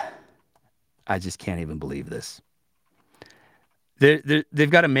to I just can't even believe this. They've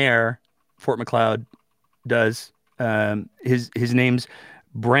got a mayor, Fort Macleod does. His name's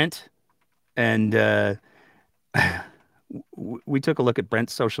Brent, and we took a look at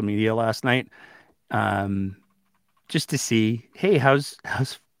Brent's social media last night. Just to see, hey,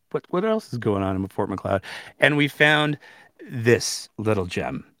 what else is going on in Fort Macleod? And we found this little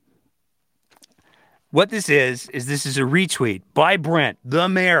gem. What this is this is a retweet by Brent, the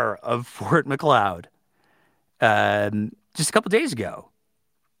mayor of Fort Macleod, just a couple days ago.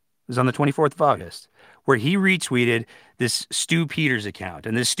 It was on the 24th of August, where he retweeted this Stu Peters account.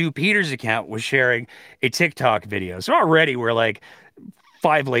 And this Stu Peters account was sharing a TikTok video. So already we're like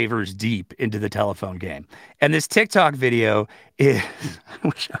 5 layers deep into the telephone game. And this TikTok video is, I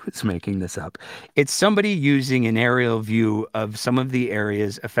wish I was making this up. It's somebody using an aerial view of some of the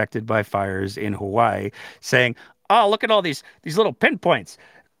areas affected by fires in Hawaii, saying, oh, look at all these little pinpoints.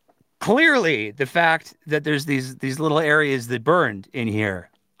 Clearly, the fact that there's these little areas that burned in here,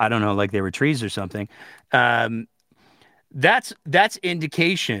 I don't know, like they were trees or something. That's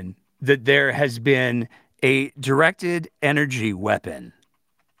indication that there has been a directed energy weapon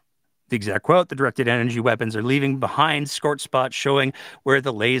The exact quote, the directed energy weapons are leaving behind scorch spots showing where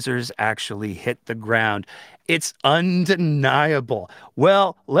the lasers actually hit the ground. It's undeniable.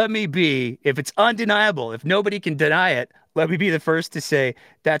 Well, if it's undeniable, if nobody can deny it, let me be the first to say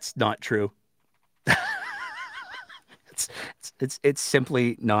that's not true. It's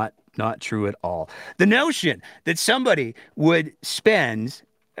simply not true at all. The notion that somebody would spend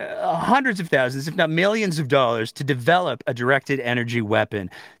hundreds of thousands, if not millions of dollars to develop a directed energy weapon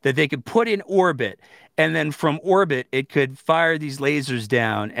that they could put in orbit, and then from orbit it could fire these lasers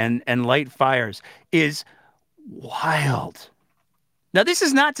down and light fires is wild. Now, this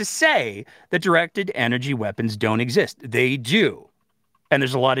is not to say that directed energy weapons don't exist. They do. And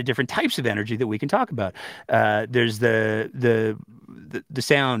there's a lot of different types of energy that we can talk about. There's the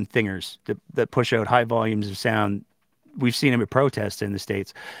sound thingers that push out high volumes of sound. We've seen them at protests in the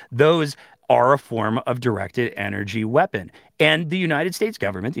States. Those are a form of directed energy weapon. And the United States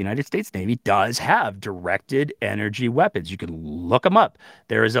government, the United States Navy, does have directed energy weapons. You can look them up.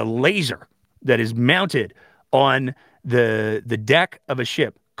 There is a laser that is mounted on the deck of a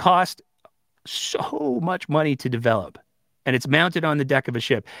ship. Cost so much money to develop. And it's mounted on the deck of a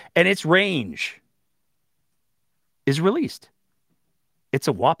ship, and its range is released. It's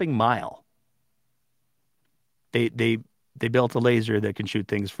a whopping mile. They built a laser that can shoot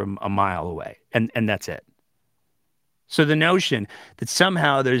things from a mile away, and that's it. So the notion that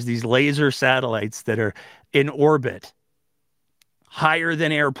somehow there's these laser satellites that are in orbit higher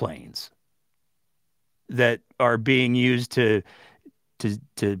than airplanes that are being used to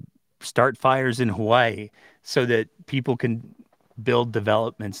start fires in Hawaii so that people can build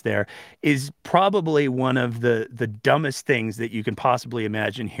developments there is probably one of the dumbest things that you can possibly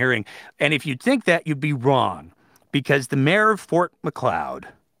imagine hearing. And if you think that, you'd be wrong, because the mayor of Fort Macleod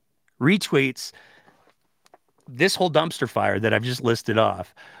retweets this whole dumpster fire that I've just listed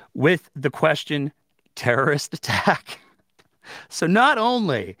off with the question, terrorist attack. So not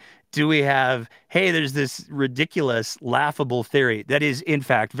only do we have, hey, there's this ridiculous, laughable theory that is, in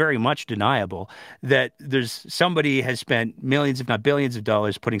fact, very much deniable, that there's somebody has spent millions, if not billions of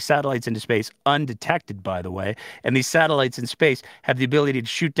dollars putting satellites into space, undetected, by the way, and these satellites in space have the ability to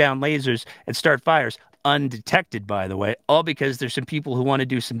shoot down lasers and start fires, undetected, by the way, all because there's some people who want to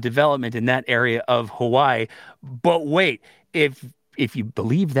do some development in that area of Hawaii. But wait, if you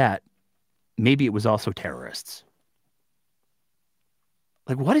believe that, maybe it was also terrorists.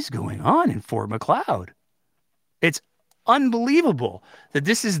 Like, what is going on in Fort Macleod? It's unbelievable that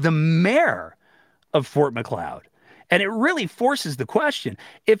this is the mayor of Fort Macleod. And it really forces the question.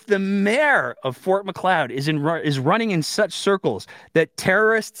 If the mayor of Fort Macleod is running in such circles that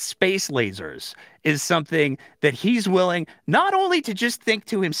terrorist space lasers is something that he's willing not only to just think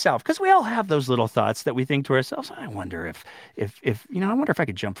to himself, because we all have those little thoughts that we think to ourselves, I wonder if I wonder if I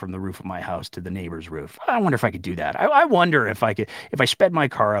could jump from the roof of my house to the neighbor's roof. I wonder if I could do that. I wonder if I sped my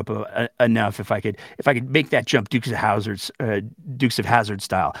car up enough, if I could make that jump Dukes of Hazzard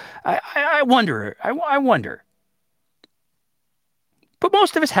style. I wonder. I wonder. But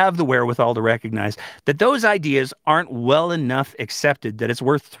most of us have the wherewithal to recognize that those ideas aren't well enough accepted that it's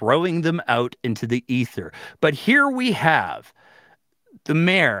worth throwing them out into the ether. But here we have the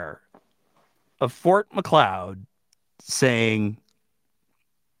mayor of Fort Macleod saying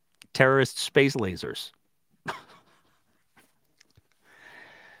terrorist space lasers.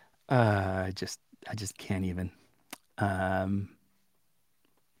 I just can't even.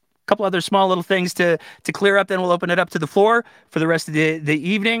 Couple other small little things to clear up, then we'll open it up to the floor for the rest of the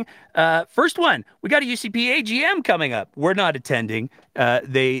evening. First one, we got a UCP AGM coming up. We're not attending.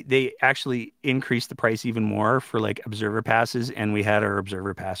 They actually increased the price even more for like observer passes, and we had our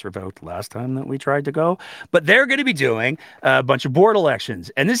observer pass revoked last time that we tried to go. But they're going to be doing a bunch of board elections,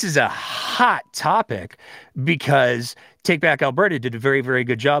 and this is a hot topic because Take Back Alberta did a very, very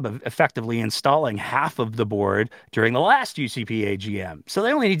good job of effectively installing half of the board during the last UCP AGM. So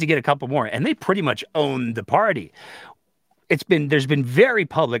they only need to get a couple more, and they pretty much own the party. There's been very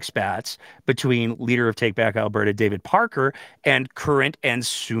public spats between leader of Take Back Alberta, David Parker, and current and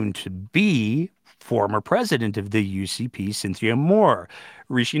soon to be former president of the UCP, Cynthia Moore.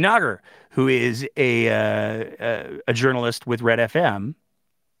 Rishi Nagar, who is a journalist with Red FM.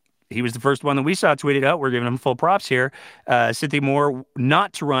 He was the first one that we saw tweeted out. We're giving him full props here. Cynthia Moore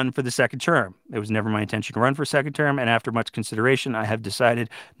not to run for the second term. It was never my intention to run for a second term. And after much consideration, I have decided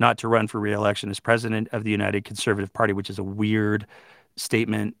not to run for re-election as president of the United Conservative Party, which is a weird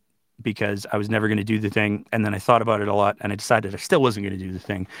statement because I was never going to do the thing. And then I thought about it a lot and I decided I still wasn't going to do the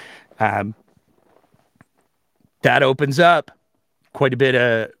thing. That opens up quite a bit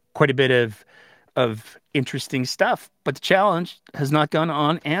of of interesting stuff. But the challenge has not gone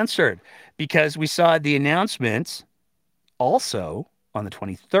unanswered because we saw the announcement also on the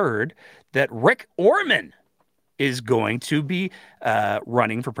 23rd that Rick Orman is going to be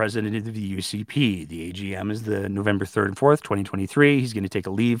running for president of the UCP. The AGM is the November 3rd and 4th, 2023. He's going to take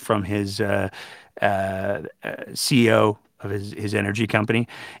a leave from his CEO of his energy company.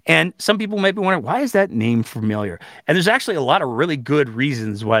 And some people might be wondering, why is that name familiar? And there's actually a lot of really good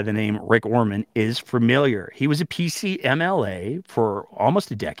reasons why the name Rick Orman is familiar. He was a PC MLA for almost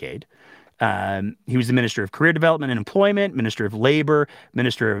a decade. He was the Minister of Career Development and Employment, Minister of Labor,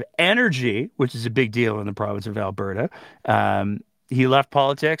 Minister of Energy, which is a big deal in the province of Alberta. He left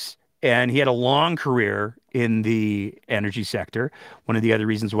politics and he had a long career in the energy sector. One of the other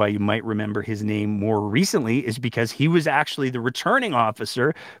reasons why you might remember his name more recently is because he was actually the returning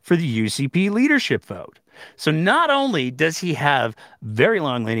officer for the UCP leadership vote. So not only does he have very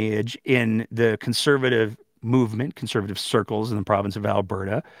long lineage in the conservative movement, conservative circles in the province of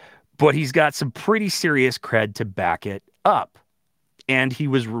Alberta, but he's got some pretty serious cred to back it up. And he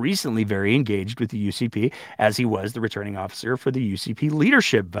was recently very engaged with the UCP as he was the returning officer for the UCP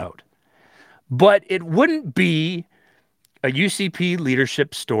leadership vote. But it wouldn't be a UCP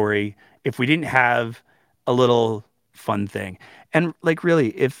leadership story if we didn't have a little fun thing. And like,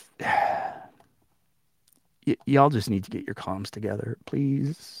 really, if y'all just need to get your comms together,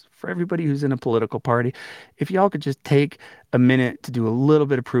 please. For everybody who's in a political party, if y'all could just take a minute to do a little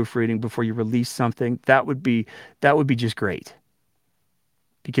bit of proofreading before you release something, that would be just great.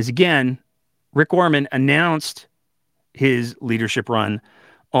 Because again, Rick Orman announced his leadership run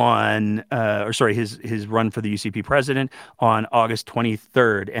on, his run for the UCP president on August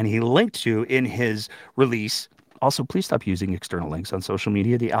 23rd, and he linked to in his release. Also, please stop using external links on social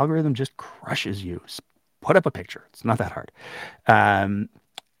media. The algorithm just crushes you. Put up a picture. It's not that hard.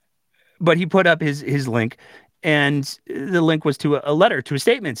 But he put up his link, and the link was to a letter, to a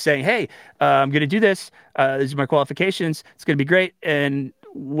statement saying, hey, I'm going to do this. These are my qualifications. It's going to be great. And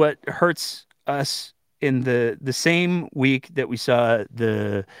what hurts us in the same week that we saw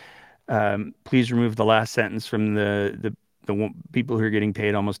the please remove the last sentence from the people who are getting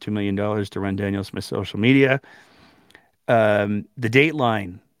paid almost $2 million to run Daniel Smith's social media, the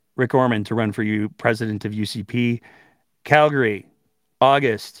Dateline, Rick Orman to run for you president of UCP, Calgary,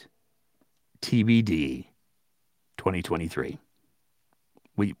 August, TBD 2023.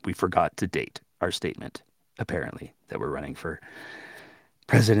 We forgot to date our statement, apparently, that we're running for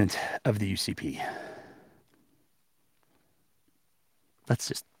president of the UCP.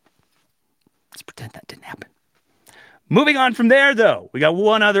 Let's pretend that didn't happen. Moving on from there, though, we got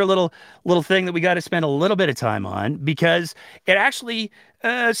one other little thing that we got to spend a little bit of time on because it actually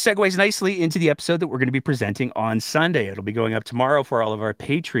segues nicely into the episode that we're going to be presenting on Sunday. It'll be going up tomorrow for all of our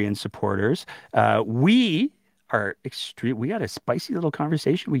Patreon supporters. We got a spicy little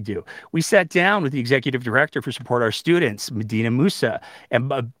conversation we do. We sat down with the executive director for Support Our Students, Medina Musa,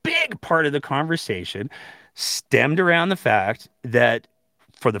 and a big part of the conversation stemmed around the fact that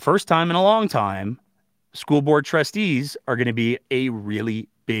for the first time in a long time, school board trustees are going to be a really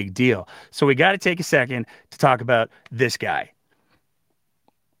big deal. So we got to take a second to talk about this guy.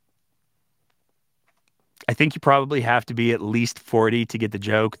 I think you probably have to be at least 40 to get the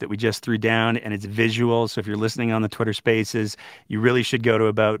joke that we just threw down, and it's visual. So if you're listening on the Twitter Spaces, you really should go to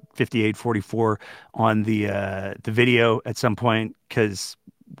about 58, 44 on the video at some point because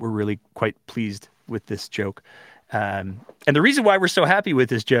we're really quite pleased with this joke. And the reason why we're so happy with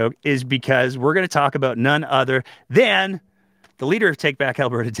this joke is because we're going to talk about none other than the leader of Take Back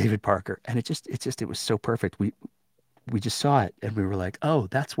Alberta, David Parker. And it was so perfect. We just saw it and we were like, oh,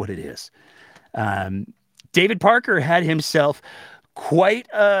 that's what it is. David Parker had himself quite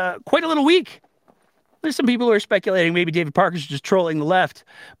a little week. There's some people who are speculating maybe David Parker's just trolling the left,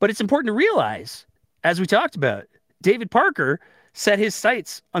 but it's important to realize, as we talked about, David Parker set his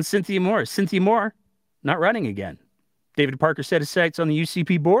sights on Cynthia Moore. Cynthia Moore not running again. David Parker set his sights on the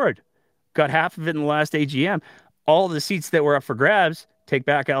UCP board. Got half of it in the last AGM. All of the seats that were up for grabs, Take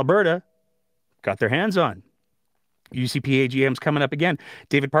Back Alberta, got their hands on. UCP AGM's coming up again.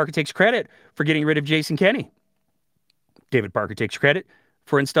 David Parker takes credit for getting rid of Jason Kenney. David Parker takes credit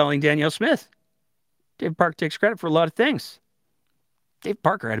for installing Danielle Smith. David Parker takes credit for a lot of things. David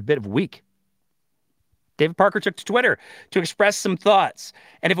Parker had a bit of a week. David Parker took to Twitter to express some thoughts.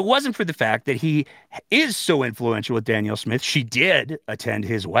 And if it wasn't for the fact that he is so influential with Danielle Smith, she did attend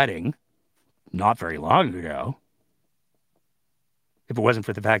his wedding not very long ago. If it wasn't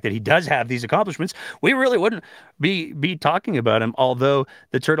for the fact that he does have these accomplishments, we really wouldn't be talking about him, although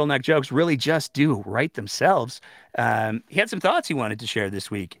the turtleneck jokes really just do write themselves. He had some thoughts he wanted to share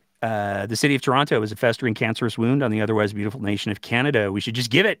this week. The city of Toronto is a festering cancerous wound on the otherwise beautiful nation of Canada. We should just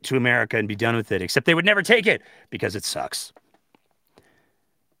give it to America and be done with it, except they would never take it because it sucks.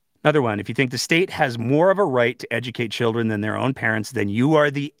 Another one, if you think the state has more of a right to educate children than their own parents, then you are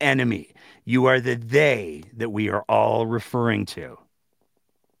the enemy. You are the they that we are all referring to.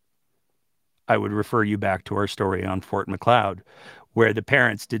 I would refer you back to our story on Fort Macleod, where the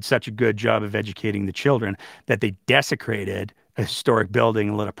parents did such a good job of educating the children that they desecrated a historic building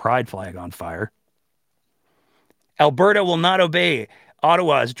and lit a pride flag on fire. Alberta will not obey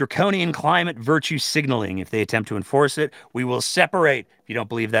Ottawa's draconian climate virtue signaling. If they attempt to enforce it, we will separate. If you don't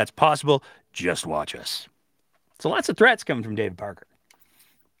believe that's possible, just watch us. So lots of threats coming from David Parker.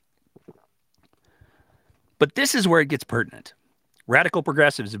 But this is where it gets pertinent. Radical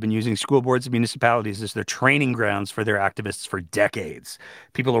progressives have been using school boards and municipalities as their training grounds for their activists for decades.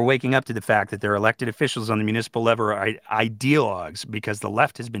 People are waking up to the fact that their elected officials on the municipal level are ideologues because the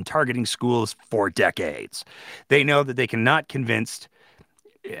left has been targeting schools for decades. They know that they cannot convince,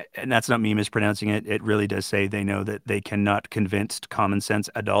 and that's not me mispronouncing it, it really does say they know that they cannot convince common sense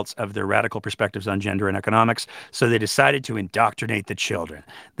adults of their radical perspectives on gender and economics, so they decided to indoctrinate the children.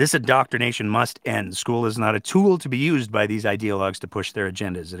 This indoctrination must end. School is not a tool to be used by these ideologues to push their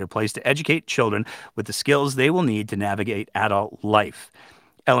agendas. It's a place to educate children with the skills they will need to navigate adult life.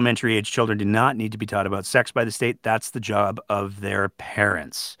 Elementary age children do not need to be taught about sex by the state. That's the job of their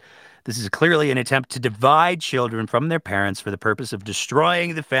parents. This is clearly an attempt to divide children from their parents for the purpose of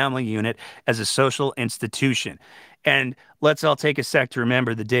destroying the family unit as a social institution. And let's all take a sec to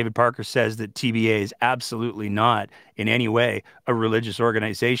remember that David Parker says that TBA is absolutely not in any way a religious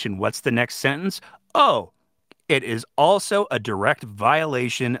organization. What's the next sentence? Oh, it is also a direct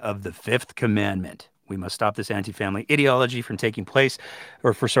violation of the Fifth Commandment. We must stop this anti-family ideology from taking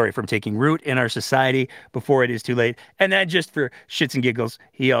root in our society before it is too late. And then just for shits and giggles,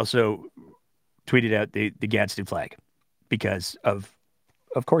 he also tweeted out the Gadsden flag because of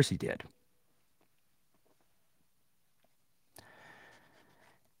course he did.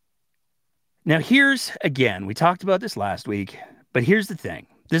 Now here's, again, we talked about this last week, but here's the thing.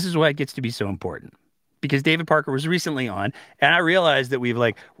 This is why it gets to be so important. Because David Parker was recently on, and I realized that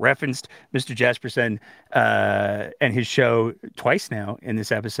we've referenced Mr. Jesperson and his show twice now in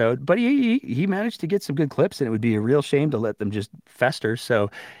this episode, but he managed to get some good clips, and it would be a real shame to let them just fester. So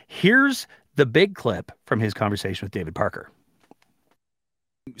here's the big clip from his conversation with David Parker.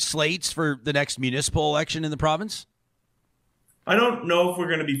 Slates for the next municipal election in the province? I don't know if we're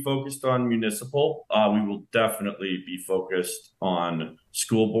going to be focused on municipal. We will definitely be focused on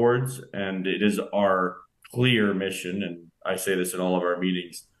school boards, and it is our clear mission, and I say this in all of our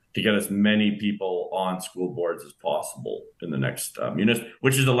meetings, to get as many people on school boards as possible in the next municipal,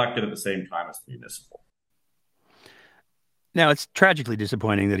 which is elected at the same time as the municipal. Now, it's tragically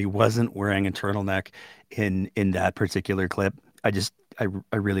disappointing that he wasn't wearing a turtleneck in that particular clip.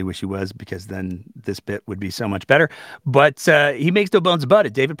 I really wish he was, because then this bit would be so much better. But he makes no bones about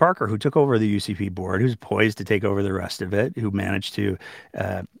it. David Parker, who took over the UCP board, who's poised to take over the rest of it, who managed to,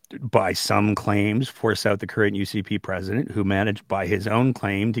 by some claims, force out the current UCP president, who managed, by his own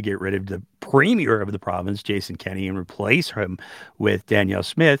claim, to get rid of the premier of the province, Jason Kenney, and replace him with Danielle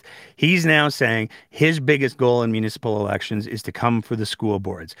Smith. He's now saying his biggest goal in municipal elections is to come for the school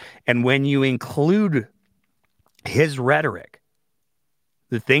boards. And when you include his rhetoric,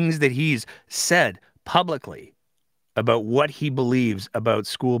 the things that he's said publicly about what he believes about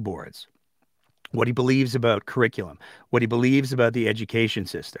school boards, what he believes about curriculum, what he believes about the education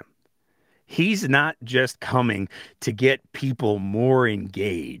system, he's not just coming to get people more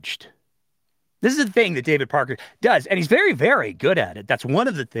engaged. This is the thing that David Parker does, and he's very, very good at it. That's one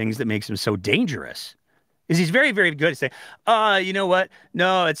of the things that makes him so dangerous. Is he's very, very good at saying, you know what?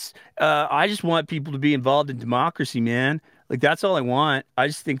 No, it's I just want people to be involved in democracy, man. That's all I want. I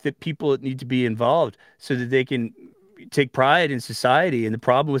just think that people need to be involved so that they can take pride in society. And the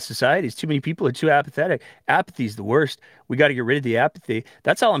problem with society is too many people are too apathetic. Apathy is the worst. We got to get rid of the apathy.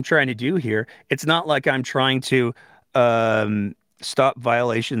 That's all I'm trying to do here. It's not like I'm trying to stop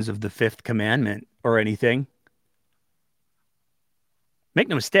violations of the Fifth Commandment or anything. Make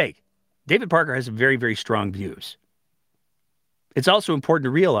no mistake. David Parker has very, very strong views. It's also important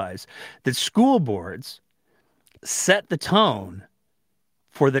to realize that school boards set the tone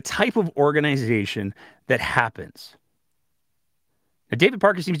for the type of organization that happens. Now, David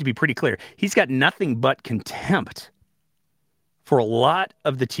Parker seems to be pretty clear. He's got nothing but contempt for a lot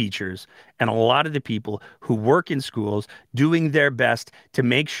of the teachers and a lot of the people who work in schools doing their best to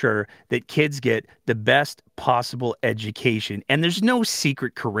make sure that kids get the best possible education. And there's no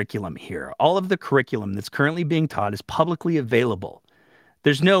secret curriculum here. All of the curriculum that's currently being taught is publicly available.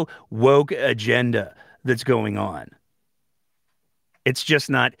 There's no woke agenda that's going on. It's just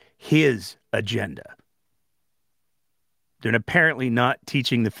not his agenda. They're apparently not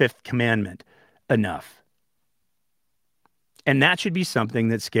teaching the fifth commandment enough. And that should be something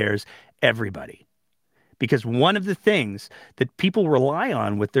that scares everybody. Because one of the things that people rely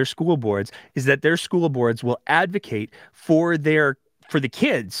on with their school boards is that their school boards will advocate for the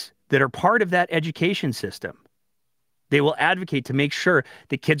kids that are part of that education system. They will advocate to make sure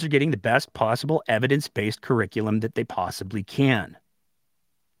that kids are getting the best possible evidence-based curriculum that they possibly can.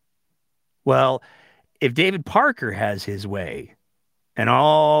 Well, if David Parker has his way and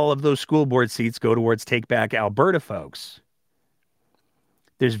all of those school board seats go towards Take Back Alberta folks,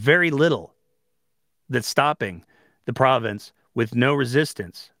 there's very little that's stopping the province with no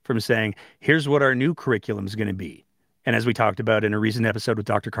resistance from saying, here's what our new curriculum is going to be. And as we talked about in a recent episode with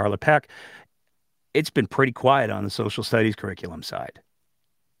Dr. Carla Peck, it's been pretty quiet on the social studies curriculum side.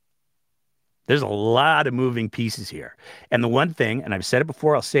 There's a lot of moving pieces here. And the one thing, and I've said it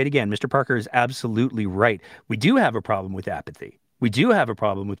before, I'll say it again, Mr. Parker is absolutely right. We do have a problem with apathy. We do have a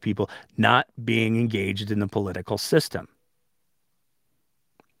problem with people not being engaged in the political system.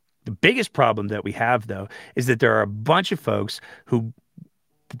 The biggest problem that we have, though, is that there are a bunch of folks who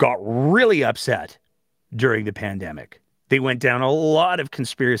got really upset during the pandemic. They went down a lot of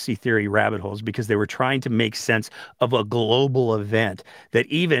conspiracy theory rabbit holes because they were trying to make sense of a global event that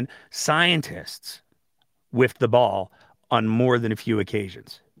even scientists whiffed the ball on more than a few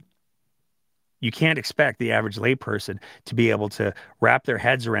occasions. You can't expect the average layperson to be able to wrap their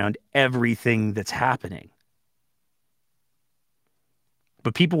heads around everything that's happening.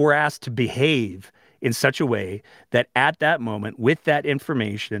 But people were asked to behave in such a way that at that moment, with that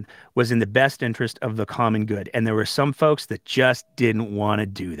information, was in the best interest of the common good. And there were some folks that just didn't want to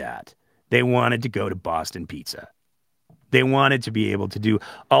do that. They wanted to go to Boston Pizza. They wanted to be able to do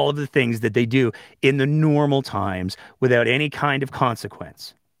all of the things that they do in the normal times without any kind of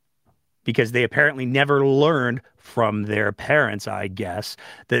consequence. Because they apparently never learned from their parents, I guess,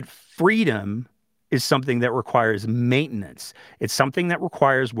 that freedom is something that requires maintenance. It's something that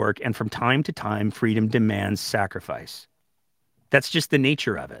requires work, and from time to time, freedom demands sacrifice. That's just the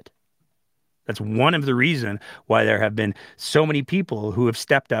nature of it. That's one of the reasons why there have been so many people who have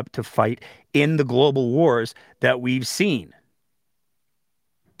stepped up to fight in the global wars that we've seen.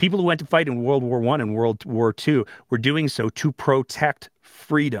 People who went to fight in World War I and World War II were doing so to protect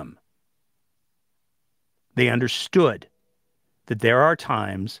freedom. They understood that there are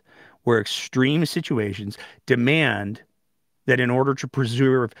times where extreme situations demand that in order to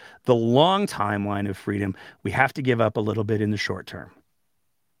preserve the long timeline of freedom, we have to give up a little bit in the short term.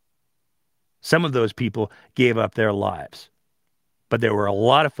 Some of those people gave up their lives. But there were a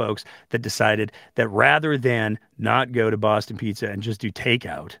lot of folks that decided that rather than not go to Boston Pizza and just do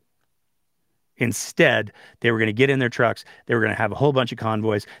takeout, instead, they were going to get in their trucks, they were going to have a whole bunch of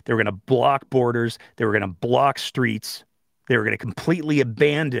convoys, they were going to block borders, they were going to block streets, they were going to completely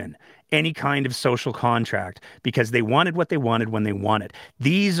abandon any kind of social contract because they wanted what they wanted when they wanted.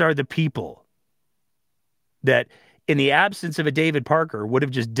 These are the people that, in the absence of a David Parker, would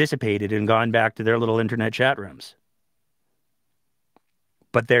have just dissipated and gone back to their little internet chat rooms.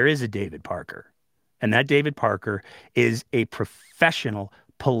 But there is a David Parker, and that David Parker is a professional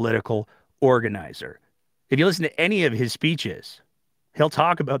political organizer. If you listen to any of his speeches, he'll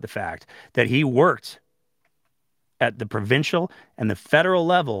talk about the fact that he worked at the provincial and the federal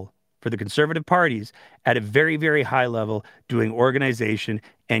level for the conservative parties at a very, very high level doing organization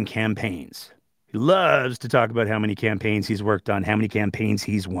and campaigns. He loves to talk about how many campaigns he's worked on, how many campaigns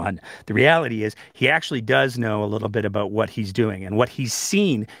he's won. The reality is he actually does know a little bit about what he's doing. And what he's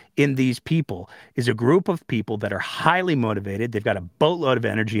seen in these people is a group of people that are highly motivated. They've got a boatload of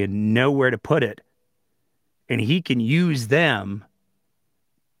energy and nowhere to put it. And he can use them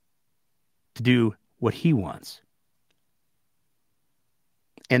to do what he wants.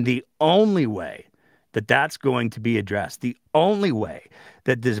 And the only way that that's going to be addressed, the only way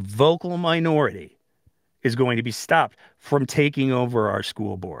that this vocal minority is going to be stopped from taking over our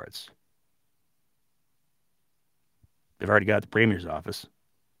school boards. They've already got the Premier's office.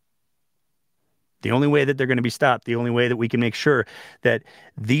 The only way that they're going to be stopped, the only way that we can make sure that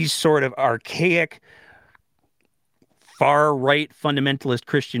these sort of archaic, far-right fundamentalist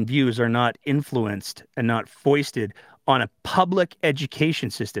Christian views are not influenced and not foisted on a public education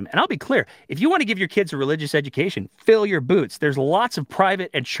system. And I'll be clear, if you want to give your kids a religious education, fill your boots. There's lots of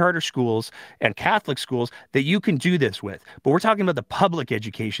private and charter schools and Catholic schools that you can do this with. But we're talking about the public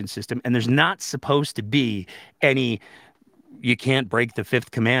education system, and there's not supposed to be any, you can't break the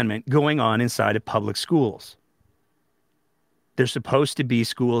fifth commandment going on inside of public schools. They're supposed to be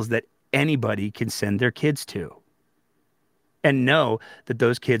schools that anybody can send their kids to and know that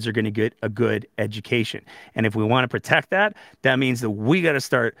those kids are going to get a good education. And if we want to protect that, that means that we got to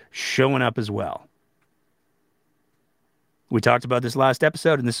start showing up as well. We talked about this last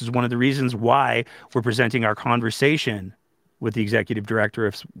episode, and this is one of the reasons why we're presenting our conversation with the executive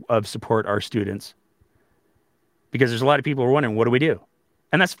director of Support Our Students. Because there's a lot of people who are wondering, what do we do?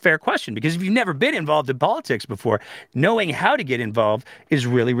 And that's a fair question, because if you've never been involved in politics before, knowing how to get involved is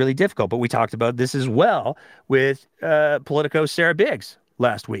really, really difficult. But we talked about this as well with Politico Sarah Biggs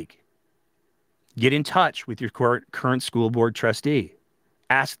last week. Get in touch with your current school board trustee.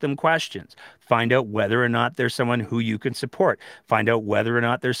 Ask them questions. Find out whether or not there's someone who you can support. Find out whether or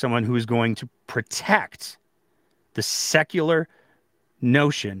not there's someone who is going to protect the secular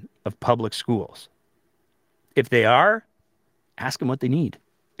notion of public schools. If they are, ask them what they need.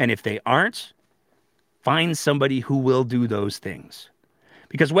 And if they aren't, find somebody who will do those things.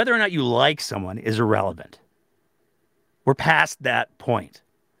 Because whether or not you like someone is irrelevant. We're past that point.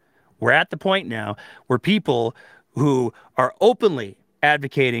 We're at the point now where people who are openly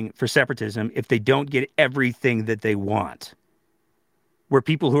advocating for separatism, if they don't get everything that they want, we're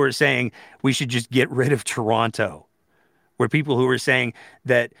people who are saying we should just get rid of Toronto. We're people who are saying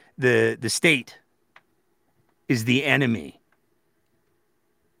that the state is the enemy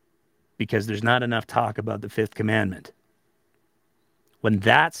because there's not enough talk about the fifth commandment. When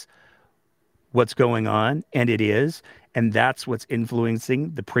that's what's going on, and it is, and that's what's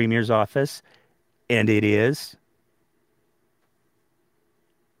influencing the Premier's office, and it is,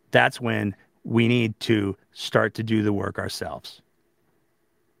 that's when we need to start to do the work ourselves.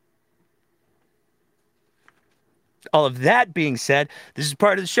 All of that being said, this is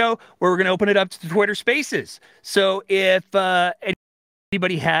part of the show where we're going to open it up to the Twitter Spaces. So if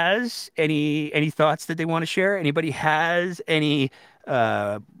anybody has any thoughts that they want to share, anybody has any,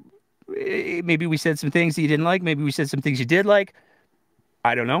 maybe we said some things that you didn't like, maybe we said some things you did like,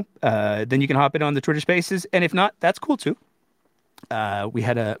 I don't know, then you can hop in on the Twitter Spaces. And if not, that's cool too. We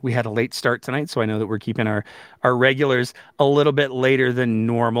had a late start tonight, so I know that we're keeping our regulars a little bit later than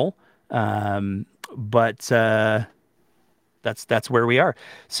normal. But that's where we are.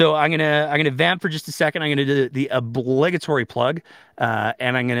 So I'm gonna vamp for just a second. I'm gonna do the obligatory plug,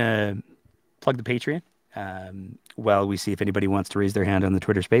 and I'm gonna plug the Patreon. While we see if anybody wants to raise their hand on the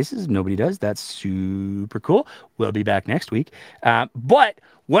Twitter Spaces. If nobody does, that's super cool. We'll be back next week. But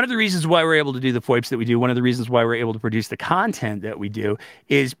one of the reasons why we're able to do the FOIPs that we do, one of the reasons why we're able to produce the content that we do,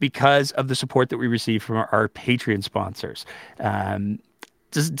 is because of the support that we receive from our Patreon sponsors.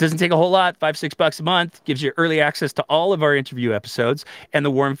 Doesn't take a whole lot, $5-6 a month, gives you early access to all of our interview episodes and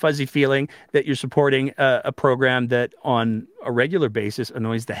the warm, fuzzy feeling that you're supporting a program that on a regular basis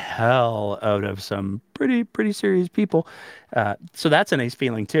annoys the hell out of some pretty serious people. So that's a nice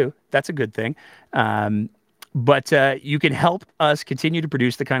feeling too. That's a good thing. But you can help us continue to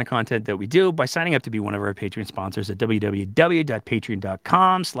produce the kind of content that we do by signing up to be one of our Patreon sponsors at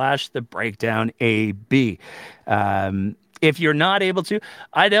www.patreon.com/thebreakdownab. If you're not able to,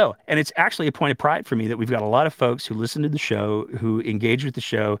 I know, and it's actually a point of pride for me that we've got a lot of folks who listen to the show, who engage with the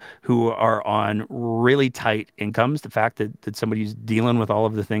show, who are on really tight incomes. The fact that somebody's dealing with all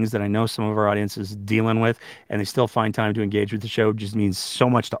of the things that I know some of our audience is dealing with, and they still find time to engage with the show just means so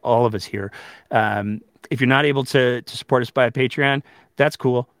much to all of us here. If you're not able to support us by a Patreon, that's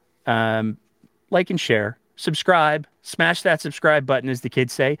cool. Like and share. Subscribe, smash that subscribe button, as the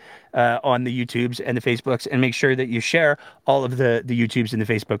kids say, on the YouTubes and the Facebooks, and make sure that you share all of the YouTubes and the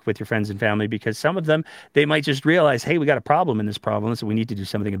Facebook with your friends and family, because some of them, they might just realize, hey, we got a problem in this problem, so we need to do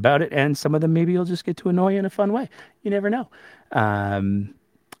something about it. And some of them maybe you'll just get to annoy you in a fun way. You never know.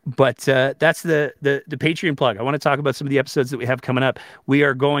 But that's the Patreon plug. I want to talk about some of the episodes that we have coming up. We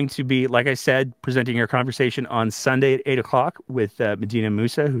are going to be, like I said, presenting our conversation on Sunday at 8 o'clock with Medina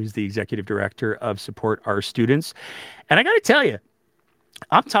Musa, who's the executive director of Support Our Students. And I got to tell you,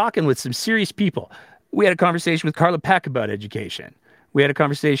 I'm talking with some serious people. We had a conversation with Carla Peck about education. We had a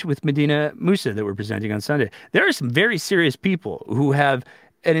conversation with Medina Musa that we're presenting on Sunday. There are some very serious people who have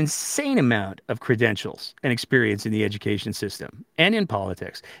an insane amount of credentials and experience in the education system and in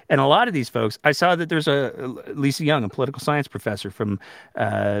politics. And a lot of these folks, I saw that there's a Lisa Young, a political science professor from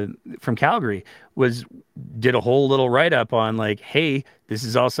Calgary, did a whole little write-up on like, hey, this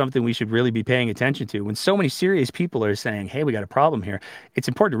is all something we should really be paying attention to. When so many serious people are saying, hey, we got a problem here, it's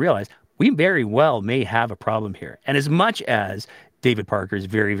important to realize we very well may have a problem here. And as much as David Parker is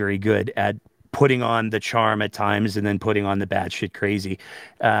very, very good at putting on the charm at times and then putting on the batshit crazy,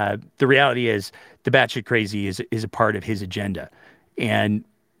 the reality is the batshit crazy is a part of his agenda. And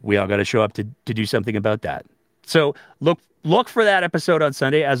we all got to show up to do something about that. So look look for that episode on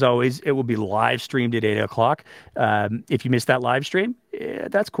Sunday. As always, it will be live streamed at 8 o'clock. If you missed that live stream,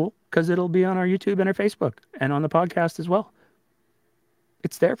 that's cool because it'll be on our YouTube and our Facebook and on the podcast as well.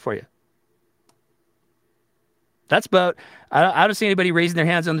 It's there for you. That's about, I don't see anybody raising their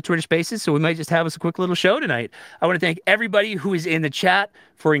hands on the Twitter Spaces, so we might just have us a quick little show tonight. I want to thank everybody who is in the chat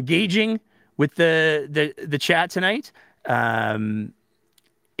for engaging with the chat tonight.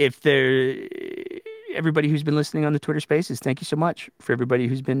 Everybody who's been listening on the Twitter Spaces, thank you so much. For everybody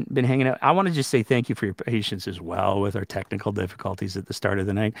who's been hanging out, I want to just say thank you for your patience as well with our technical difficulties at the start of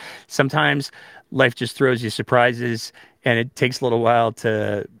the night. Sometimes life just throws you surprises, and it takes a little while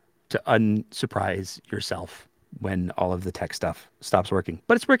to unsurprise yourself when all of the tech stuff stops working.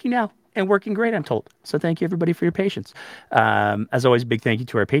 But it's working now, and working great, I'm told. So thank you, everybody, for your patience. As always, big thank you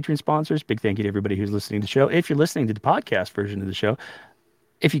to our Patreon sponsors. Big thank you to everybody who's listening to the show. If you're listening to the podcast version of the show,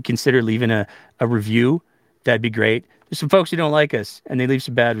 if you consider leaving a review, that'd be great. There's some folks who don't like us, and they leave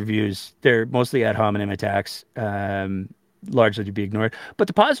some bad reviews. They're mostly ad hominem attacks, largely to be ignored. But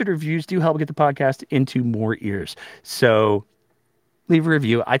the positive reviews do help get the podcast into more ears. So leave a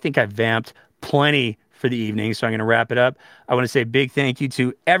review. I think I've vamped plenty for the evening, so I'm going to wrap it up. I want to say a big thank you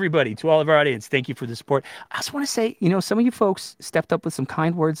to everybody, to all of our audience. Thank you for the support. I also want to say, some of you folks stepped up with some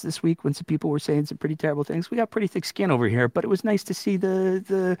kind words this week when some people were saying some pretty terrible things. We got pretty thick skin over here, but it was nice to see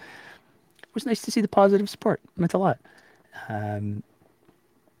the positive support. It meant a lot.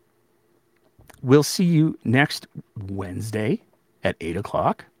 We'll see you next Wednesday at 8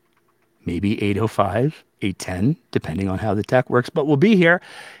 o'clock, maybe 8:05, 8:10, depending on how the tech works. But we'll be here.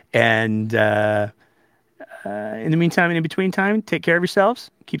 And in the meantime and in between time, take care of yourselves.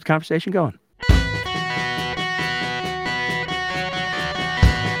 Keep the conversation going.